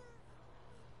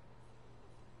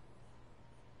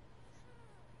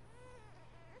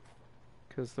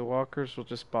 Because the walkers will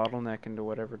just bottleneck into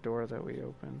whatever door that we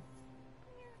open.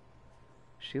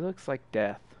 She looks like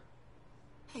death.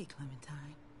 Hey,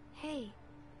 Clementine. Hey.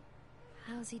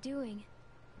 How's he doing?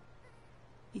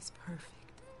 He's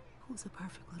perfect. Who's a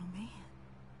perfect little man?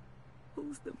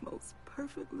 Who's the most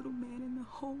perfect little man in the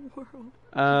whole world?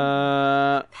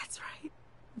 That's right.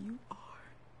 You are.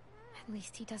 At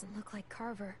least he doesn't look like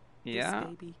Carver. Yeah. This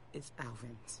baby is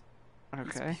Alvin's.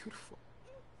 Okay. He's beautiful.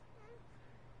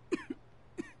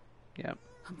 Yep.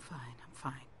 I'm fine.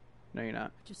 No, you're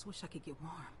not. I just wish I could get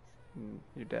warm.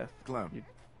 You're deaf. Clem,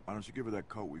 why don't you give her that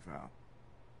coat we found?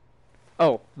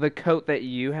 Oh, the coat that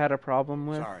you had a problem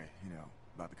with? Sorry,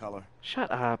 about the color.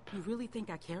 Shut up. You really think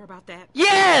I care about that?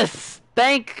 Yes!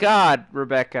 Thank God,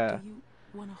 Rebecca. Do you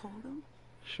want to hold him?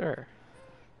 Sure.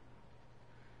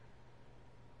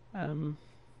 I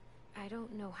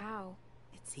don't know how.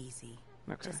 It's easy.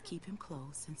 Okay. Just keep him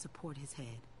close and support his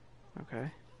head.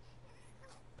 Okay.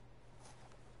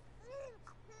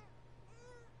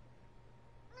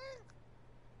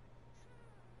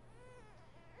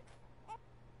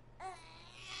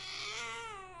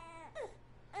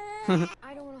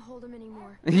 I don't want to hold him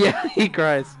anymore. Yeah, he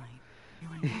cries.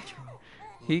 You're a natural.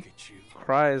 He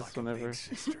cries whenever.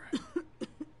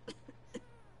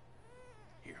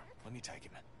 Here, let me take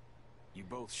him. You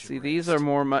both should See, these are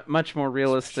much more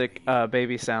realistic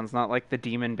baby sounds, not like the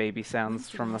demon baby sounds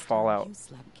from the Fallout,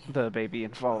 the baby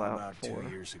in Fallout About 4. 2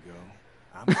 years ago.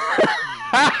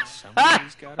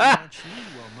 Somebody's got to watch you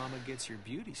while Mama gets your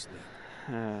beauty sleep.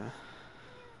 You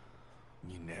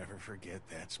never forget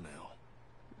that smell.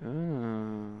 The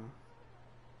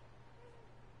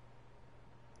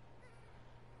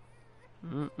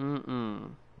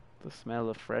smell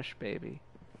of fresh baby.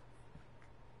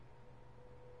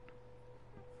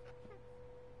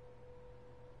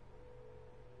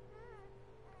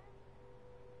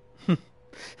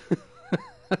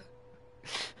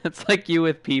 It's like you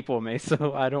with people,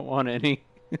 Meso. I don't want any.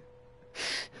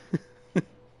 Oh,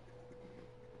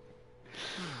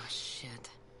 shit.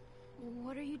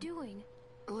 What are you doing?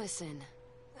 Listen,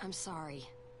 I'm sorry.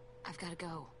 I've got to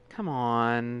go. Come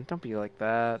on, don't be like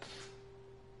that.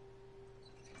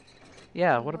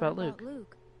 Yeah, what about Luke?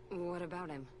 What about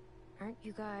him? Aren't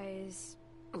you guys...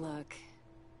 Look,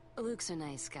 Luke's a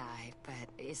nice guy, but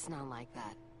it's not like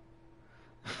that.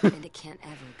 And it can't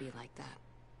ever be like that.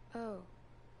 Oh.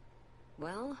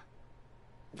 Well,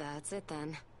 that's it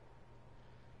then.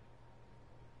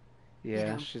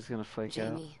 Yeah, she's gonna flake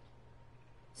out. Jamie,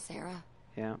 Sarah,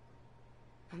 Yeah.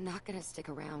 I'm not gonna stick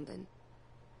around and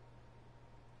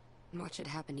watch it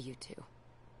happen to you too.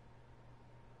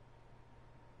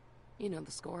 You know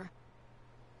the score.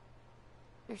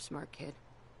 You're a smart kid.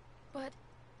 But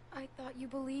I thought you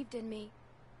believed in me.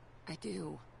 I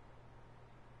do.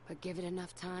 But give it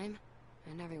enough time,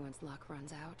 and everyone's luck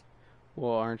runs out.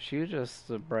 Well, aren't you just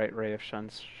a bright ray of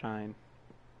sunshine?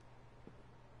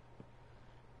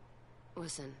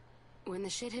 Listen, when the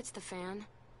shit hits the fan,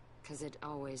 'cause it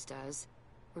always does,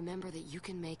 remember that you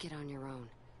can make it on your own.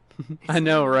 I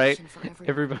know, right?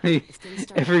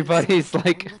 Everybody's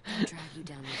like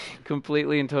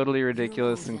completely and totally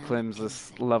ridiculous, and Clem's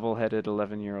this level-headed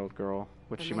 11-year-old girl,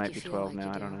 which she might be 12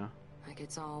 now. I don't know. Like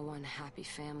it's all one happy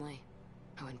family.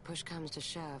 And when push comes to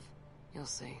shove, you'll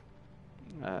see.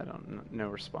 I don't. No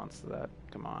response to that.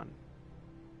 Come on.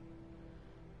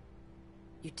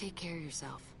 You take care of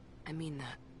yourself. I mean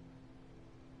that.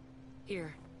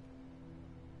 Here.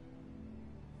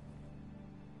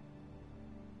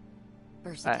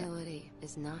 Versatility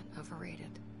is not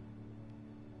overrated.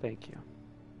 Thank you.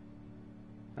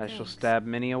 I shall stab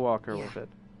many a walker with it.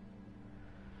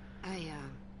 I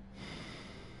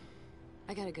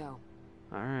gotta go.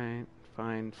 Alright,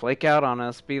 fine. Flake out on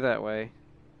us, be that way.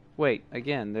 Wait,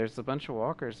 again, there's a bunch of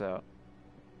walkers out.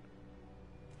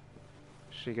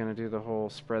 Is she gonna do the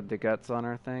whole spread the guts on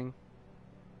her thing?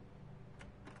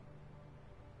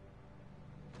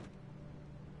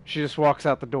 She just walks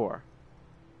out the door.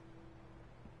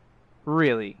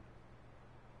 Really?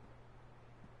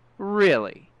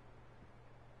 Really?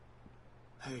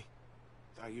 Hey,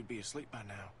 thought you'd be asleep by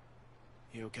now.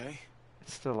 You okay?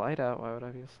 It's still light out, why would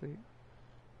I be asleep?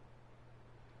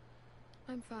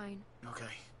 I'm fine.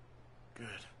 Okay, good.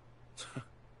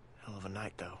 Hell of a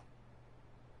night, though.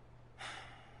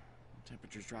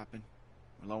 Temperature's dropping.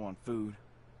 We're low on food.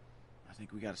 I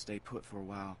think we gotta stay put for a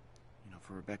while,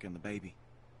 for Rebecca and the baby.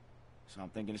 So I'm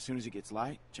thinking as soon as it gets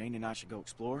light, Jane and I should go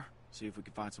explore, see if we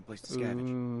can find some place to scavenge.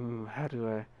 Ooh, how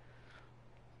do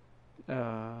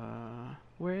I...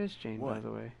 where is Jane, by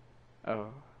the way? Oh.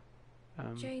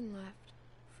 Jane left.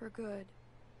 For good.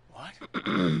 What?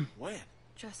 When?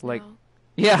 Just like, now.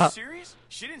 yeah. Are you serious?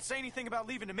 She didn't say anything about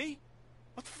leaving to me?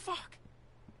 What the fuck?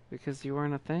 Because you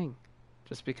weren't a thing.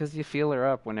 Just because you feel her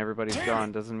up when everybody's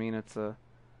gone doesn't mean it's a...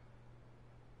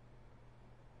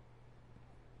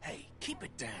 Hey, keep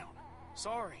it down.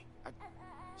 Sorry.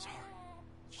 Sorry.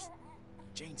 Just...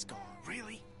 Jane's gone.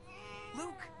 Really?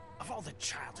 Luke, of all the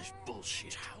childish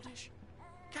bullshit. Childish?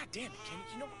 God damn it, Kenny.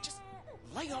 You know what? Just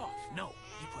lay off. No,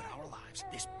 you put our lives,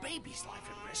 this baby's life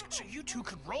at risk, so you two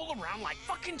could roll around like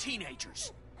fucking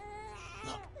teenagers.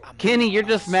 Look, I'm Kenny, you're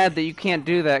just mad that you can't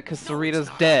do that because Sarita's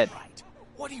dead. Right.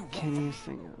 What do you want? Can you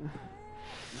sing it?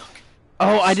 Look.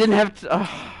 Oh, I didn't have to. I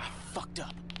fucked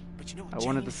up. But you know what, I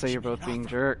wanted Jane, to say she you're made both an being offer.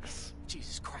 jerks.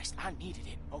 Jesus Christ, I needed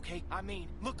it, okay? I mean,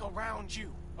 look around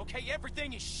you, okay?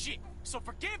 Everything is shit. So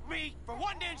forgive me for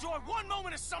wanting to enjoy one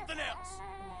moment of something else.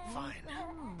 Fine,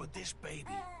 but this baby.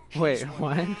 Wait, he's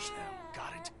what? yours now,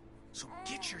 got it? So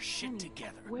get your shit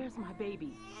together. Where's my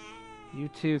baby? You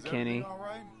too, Is everything Kenny. all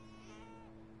right?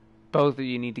 Both of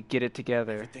you need to get it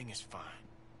together. Everything is fine.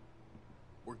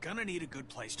 We're gonna need a good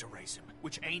place to raise him,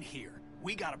 which ain't here.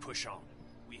 We gotta push on.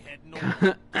 We head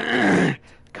north.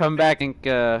 Come back and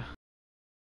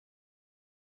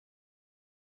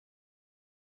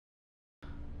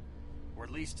Or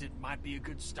at least it might be a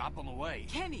good stop on the way.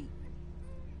 Kenny!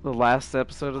 the last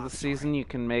episode of the season you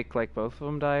can make like both of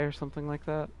them die or something like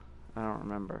that. I don't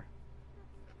remember.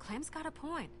 Clem's got a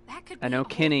point. That could be I know a whole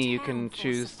Kenny, you town can full of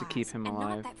choose to keep supplies, him and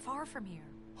alive. not that far from here.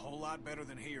 Whole lot better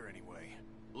than here, anyway.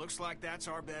 Looks like that's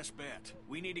our best bet.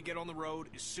 We need to get on the road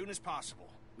as soon as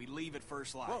possible. We leave at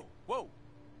first light. Whoa, whoa.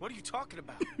 What are you talking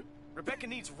about? Rebecca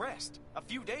needs rest. A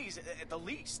few days at the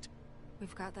least.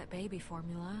 We've got that baby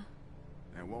formula.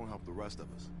 And won't help the rest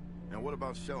of us. And what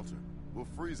about shelter? We'll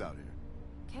freeze out here.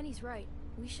 Kenny's right.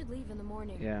 We should leave in the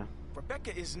morning. Yeah.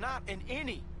 Rebecca is not in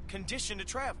any condition to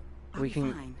travel. I'll We be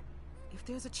can- fine. If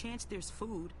there's a chance there's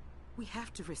food, we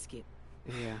have to risk it.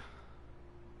 Yeah.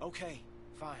 Okay,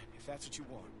 fine, if that's what you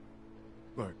want.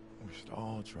 Look, we should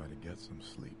all try to get some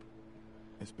sleep.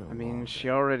 It's been a I long mean, day. she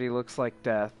already looks like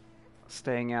death.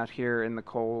 Staying out here in the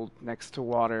cold next to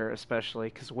water, especially,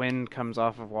 because wind comes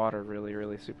off of water really,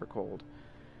 really super cold.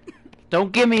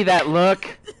 Don't give me that look!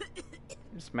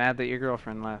 I'm just mad that your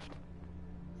girlfriend left.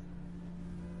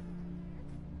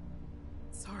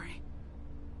 Sorry.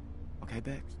 Okay,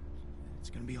 Bex. It's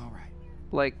gonna be alright.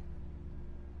 Like,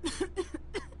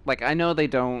 I know they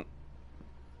don't,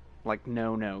 like,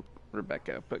 no,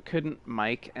 Rebecca, but couldn't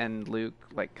Mike and Luke,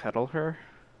 like, cuddle her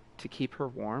to keep her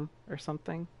warm or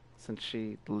something? Since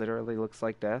she literally looks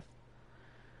like death?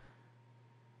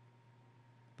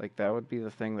 Like, that would be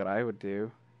the thing that I would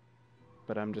do.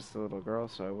 But I'm just a little girl,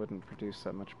 so I wouldn't produce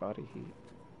that much body heat.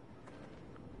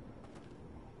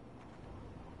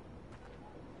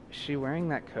 Is she wearing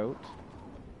that coat?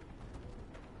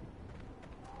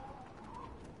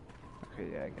 Okay,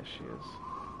 yeah, I guess she is.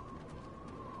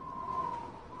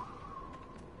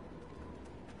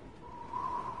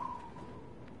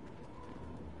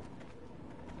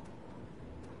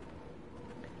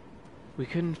 We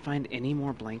couldn't find any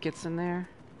more blankets in there?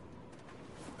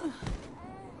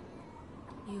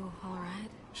 You alright?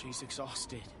 She's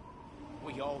exhausted.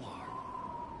 We all are.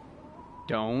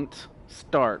 Don't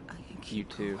start, you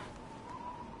two.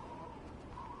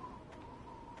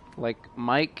 Like,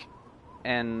 Mike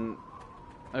and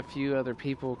a few other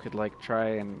people could, like, try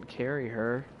and carry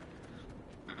her.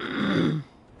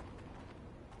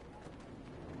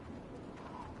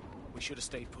 We should have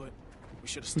stayed put. We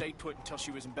should have stayed put until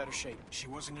she was in better shape. She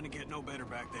wasn't gonna get no better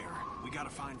back there. We gotta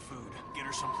find food. Get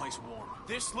her someplace warm.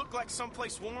 This looked like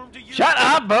someplace warm to you? Shut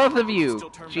up, both of you!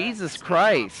 Still turn back. Jesus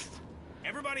Christ!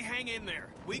 Everybody hang in there.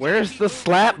 We Where's gotta keep the moving.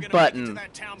 slap We're gonna make it to button?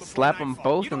 that town before Slap them nightfall.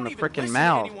 both You in don't the even frickin' listen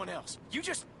mouth. to anyone else. You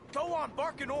just go on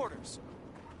barking orders.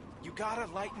 You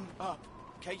gotta lighten up,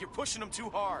 okay? You're pushing them too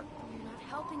hard. You're not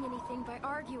helping anything by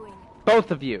arguing.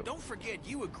 Both of you. Don't forget,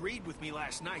 you agreed with me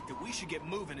last night that we should get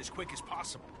moving as quick as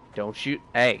possible. Don't shoot.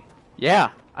 Hey. Yeah,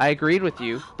 I agreed with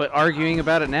you, but arguing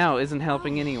about it now isn't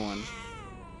helping anyone.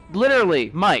 Literally,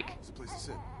 Mike. It's a place to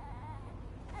sit.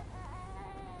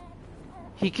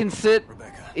 He can sit.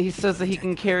 Rebecca. He says that he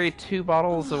can carry 2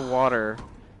 bottles of water,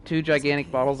 2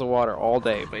 gigantic bottles of water all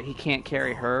day, but he can't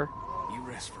carry her. You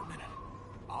rest for a minute.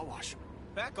 I'll wash him.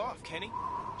 Back off, Kenny.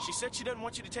 She said she doesn't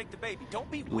want you to take the baby.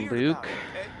 Don't be weird Luke. about it,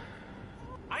 okay?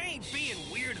 I ain't being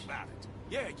weird about it.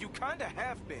 Yeah, you kinda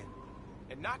have been.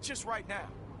 And not just right now.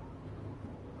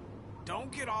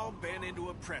 Don't get all bent into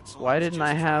a pretzel. Why It's didn't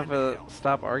I just have trying to a help.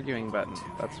 stop arguing button? Too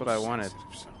That's what I wanted.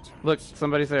 sensitive sometimes. Look,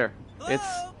 somebody's there.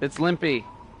 It's Limpy.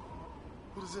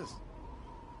 What is this?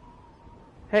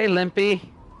 Hey, Limpy.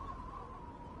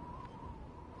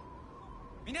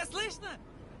 Меня слышно?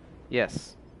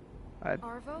 Yes.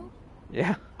 Arvo?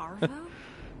 Yeah. Arvo?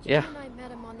 Yeah. Jane and I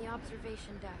met him on the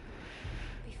observation deck.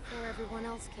 Before everyone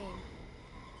else came.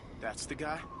 That's the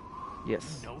guy?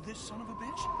 Yes. You know this son of a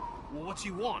bitch? Well, what's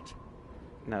he want?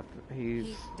 Nothing.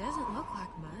 He doesn't look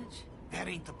like much. That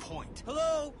ain't the point.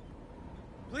 Hello?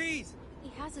 Please?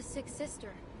 He has a sick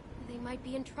sister. They might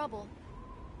be in trouble.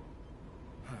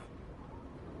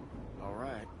 All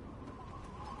right.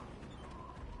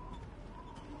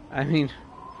 I mean,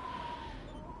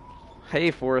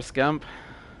 hey, Forrest Gump.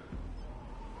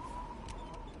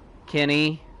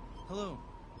 Kenny. Hello.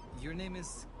 Your name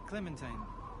is Clementine,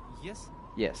 yes?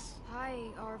 Yes. Hi,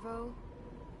 Arvo.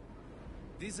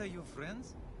 These are your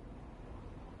friends?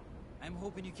 I'm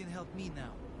hoping you can help me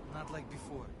now, not like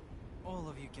before. All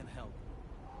of you can help.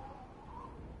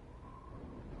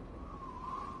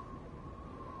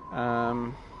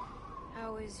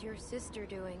 How is your sister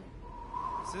doing?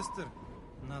 Sister,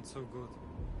 not so good.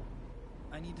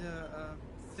 I need,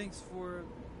 things for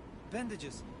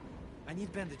bandages. I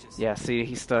need bandages. Yeah, see,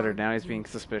 he stuttered. Now he's being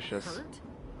suspicious. Hurt?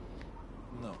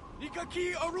 No.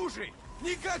 Никакие оружия!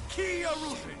 Никакие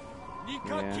оружия!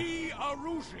 Никакие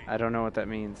оружия! I don't know what that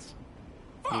means.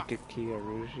 Никакие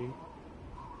оружия.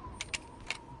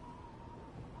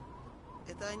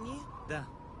 Это они? Да,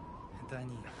 это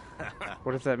они.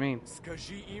 What does that mean?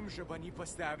 Скажи им, чтобы они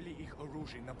поставили их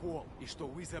оружие на пол, и что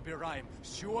мы забираем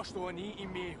все, что они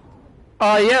имеют.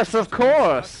 Oh, yes, of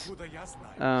course! Откуда я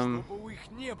знаю, чтобы их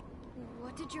не было.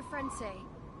 What did your friend say?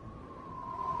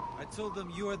 I told them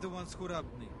you are the ones who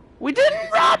robbed me. We didn't They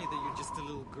rob! told me that you're just a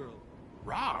little girl.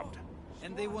 Robbed?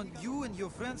 And they want you and your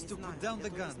friends to put down the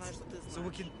guns, so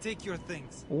we can take your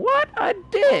things. What a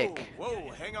dick!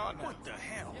 Whoa, hang on now. What the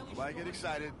hell? Why get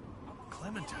excited?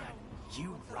 Clementine,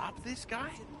 you robbed this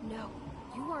guy? No,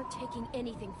 you aren't taking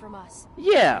anything from us.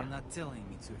 Yeah. You're not telling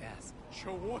me to ask.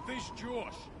 Чего ты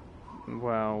ждешь?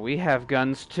 Well, we have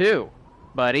guns too,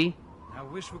 buddy. I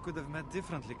wish we could have met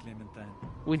differently, Clementine.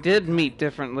 We did meet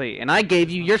differently, and I gave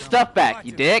you your stuff back,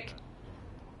 you dick!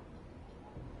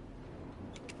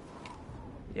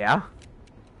 Yeah?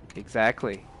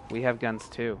 Exactly. We have guns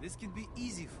too. This can be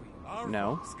easy for you. Арфа,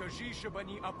 No. скажи, чтобы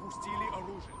они опустили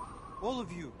оружие. All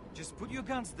of you, just put your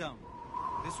guns down.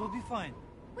 This will be fine.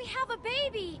 We have a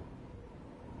baby!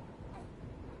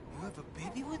 You have a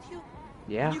baby with you?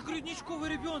 Yeah. У них грудничковый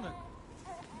ребенок.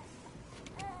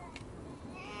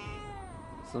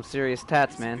 Some serious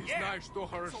tats, man. Ты знаешь, что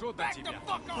хорошо для тебя.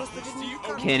 Опусти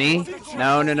оружие. Kenny?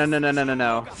 No, no, no, no, no, no, no,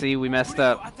 no. See, we messed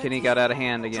up. Kenny got out of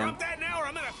hand again. Drop that now or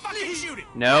I'm gonna fucking shoot it.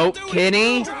 No, Do it.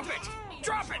 Kenny! Drop it!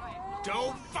 Drop it!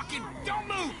 Don't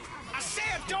move! I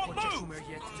said don't move!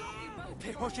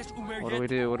 Ты хочешь умереть? What do we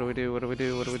do? What do we do? What do we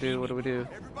do? What do we do? What do we do?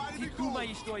 Ты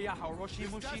думаешь, что я хороший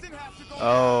мужчина?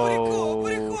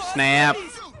 Oh, snap.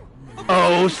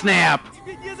 Oh, snap.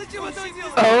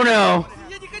 Oh, no.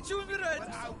 Я не хочу умирать.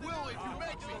 I will if you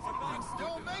make me.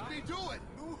 Don't make me do it.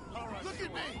 Look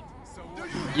at me.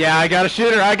 Yeah, I gotta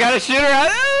shoot her. I gotta shoot her.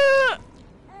 Ah!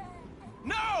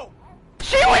 No!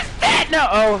 She was dead. No.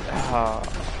 Oh.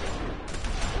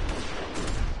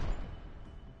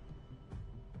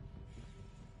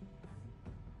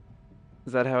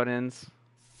 Is that how it ends?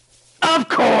 Of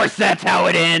course, that's how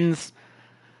it ends.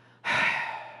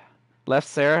 Left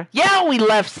Sarah? Yeah, we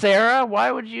left Sarah.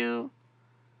 Why would you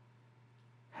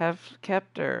have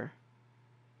kept her?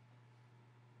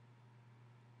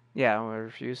 Yeah, we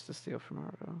refused to steal from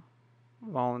Arvo.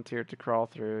 Volunteered to crawl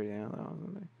through. Yeah, that was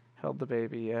me. Held the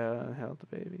baby. Yeah, held the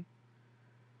baby.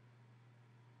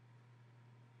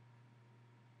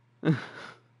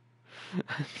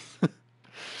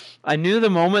 I knew the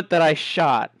moment that I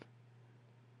shot,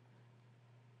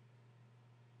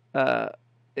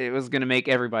 it was gonna make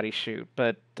everybody shoot,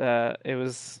 but it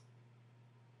was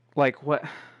like, what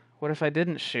if I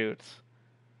didn't shoot?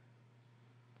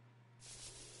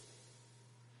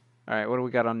 All right, what do we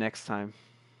got on next time?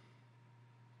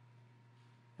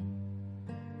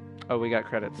 Oh, we got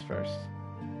credits first.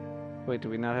 Wait, do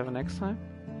we not have a next time?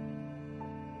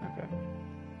 Okay.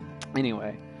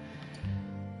 Anyway.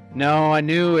 No, I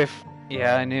knew if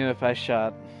I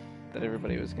shot that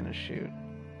everybody was gonna shoot.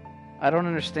 I don't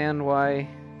understand why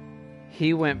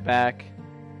he went back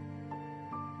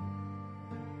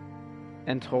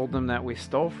and told them that we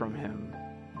stole from him.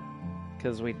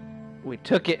 Because we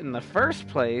took it in the first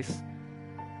place,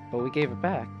 but we gave it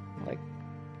back.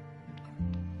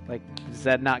 Like, does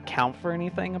that not count for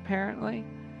anything, apparently?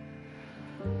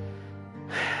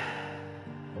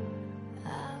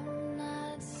 I'm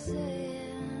not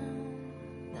saying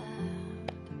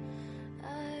that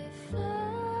I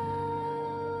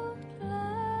felt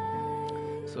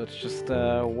like So it's just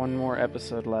one more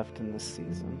episode left in this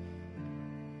season.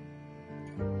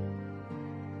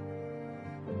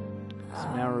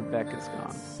 So now Rebecca's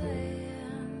gone.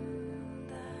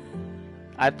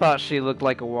 I thought she looked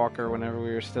like a walker whenever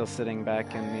we were still sitting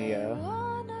back in the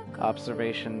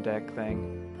observation deck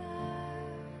thing.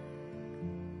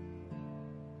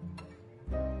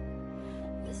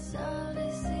 The soul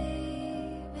is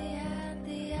see behind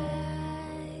the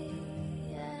eye,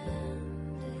 and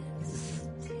it's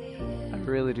tears. I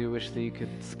really do wish that you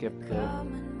could skip the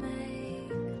Come and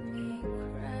make me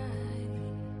cry.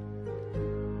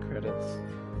 credits.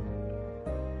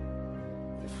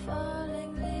 The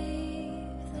falling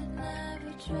leaf that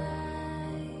never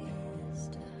tries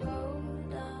to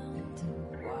hold on to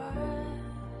what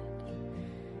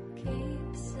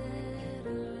keeps it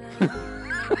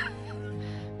alive.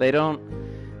 They don't.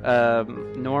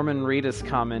 Norman Reedus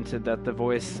commented that the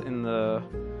voice in the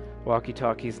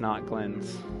walkie-talkie is not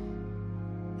Glenn's.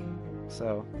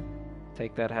 So,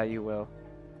 take that how you will.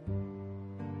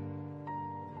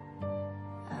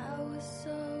 I was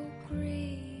so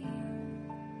green.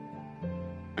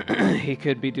 He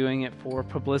could be doing it for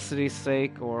publicity's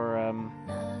sake, or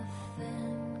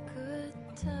Nothing could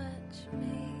touch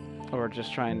me. or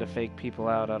just trying to fake people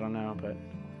out. I don't know, but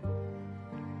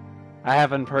I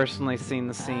haven't personally seen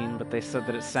the scene, but they said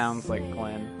that it sounds like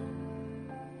Glenn.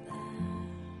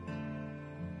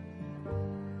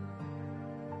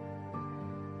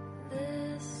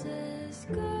 This is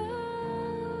good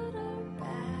or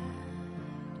bad.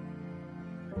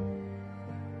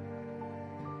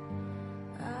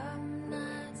 I'm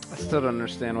not I still don't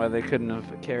understand why they couldn't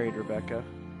have carried Rebecca.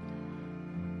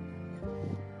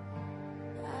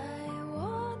 I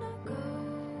wanna go.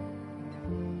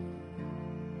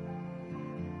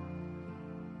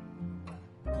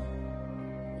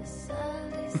 The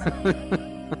sun is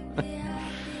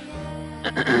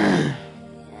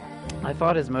I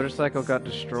thought his motorcycle got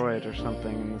destroyed or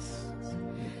something in this,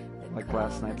 like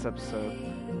last night's episode.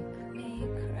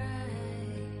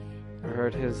 I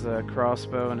heard his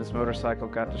crossbow and his motorcycle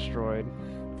got destroyed,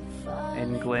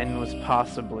 and Glenn was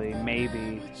possibly,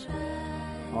 maybe,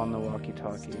 on the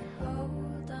walkie-talkie.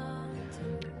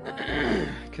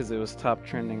 Because it was top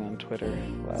trending on Twitter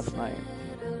last night.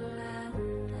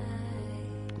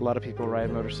 A lot of people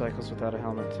ride motorcycles without a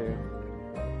helmet too.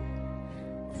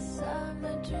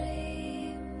 summer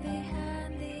dream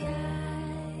behind the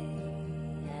eye,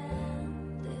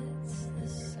 and it's the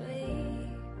sleep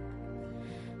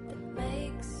that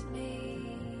makes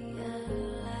me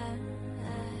alive.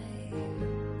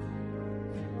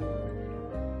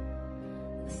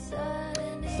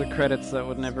 It's the credits that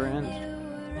would never end.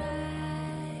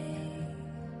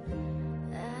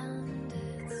 And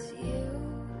it's you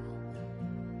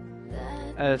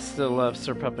that I still love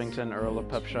Sir Puppington, Earl of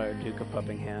Pupshire, Duke of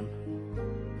Puppingham.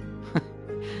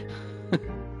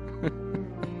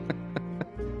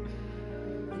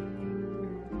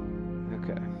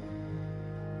 Okay.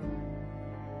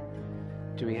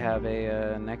 Do we have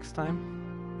a next time?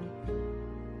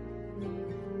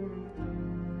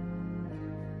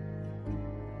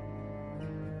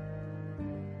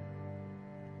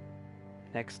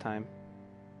 Next time.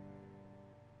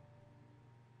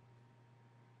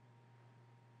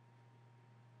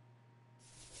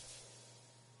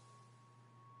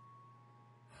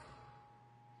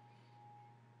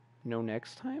 No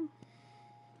next time?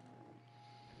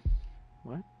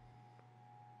 What?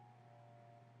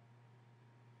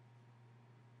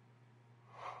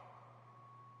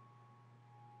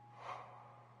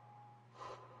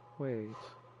 Wait.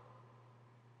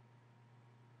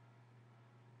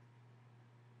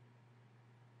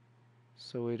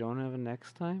 So we don't have a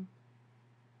next time?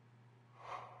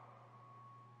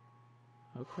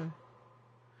 Okay.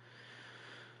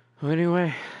 Well,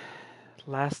 anyway,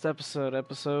 last episode,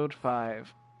 episode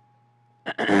 5.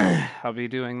 I'll be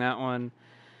doing that one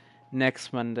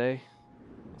next Monday,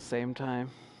 same time,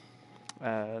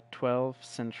 12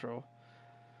 Central.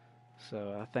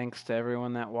 So thanks to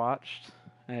everyone that watched.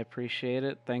 I appreciate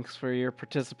it. Thanks for your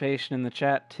participation in the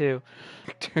chat, too.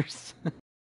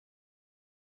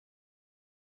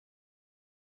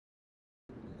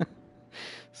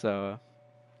 So,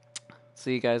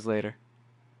 see you guys later.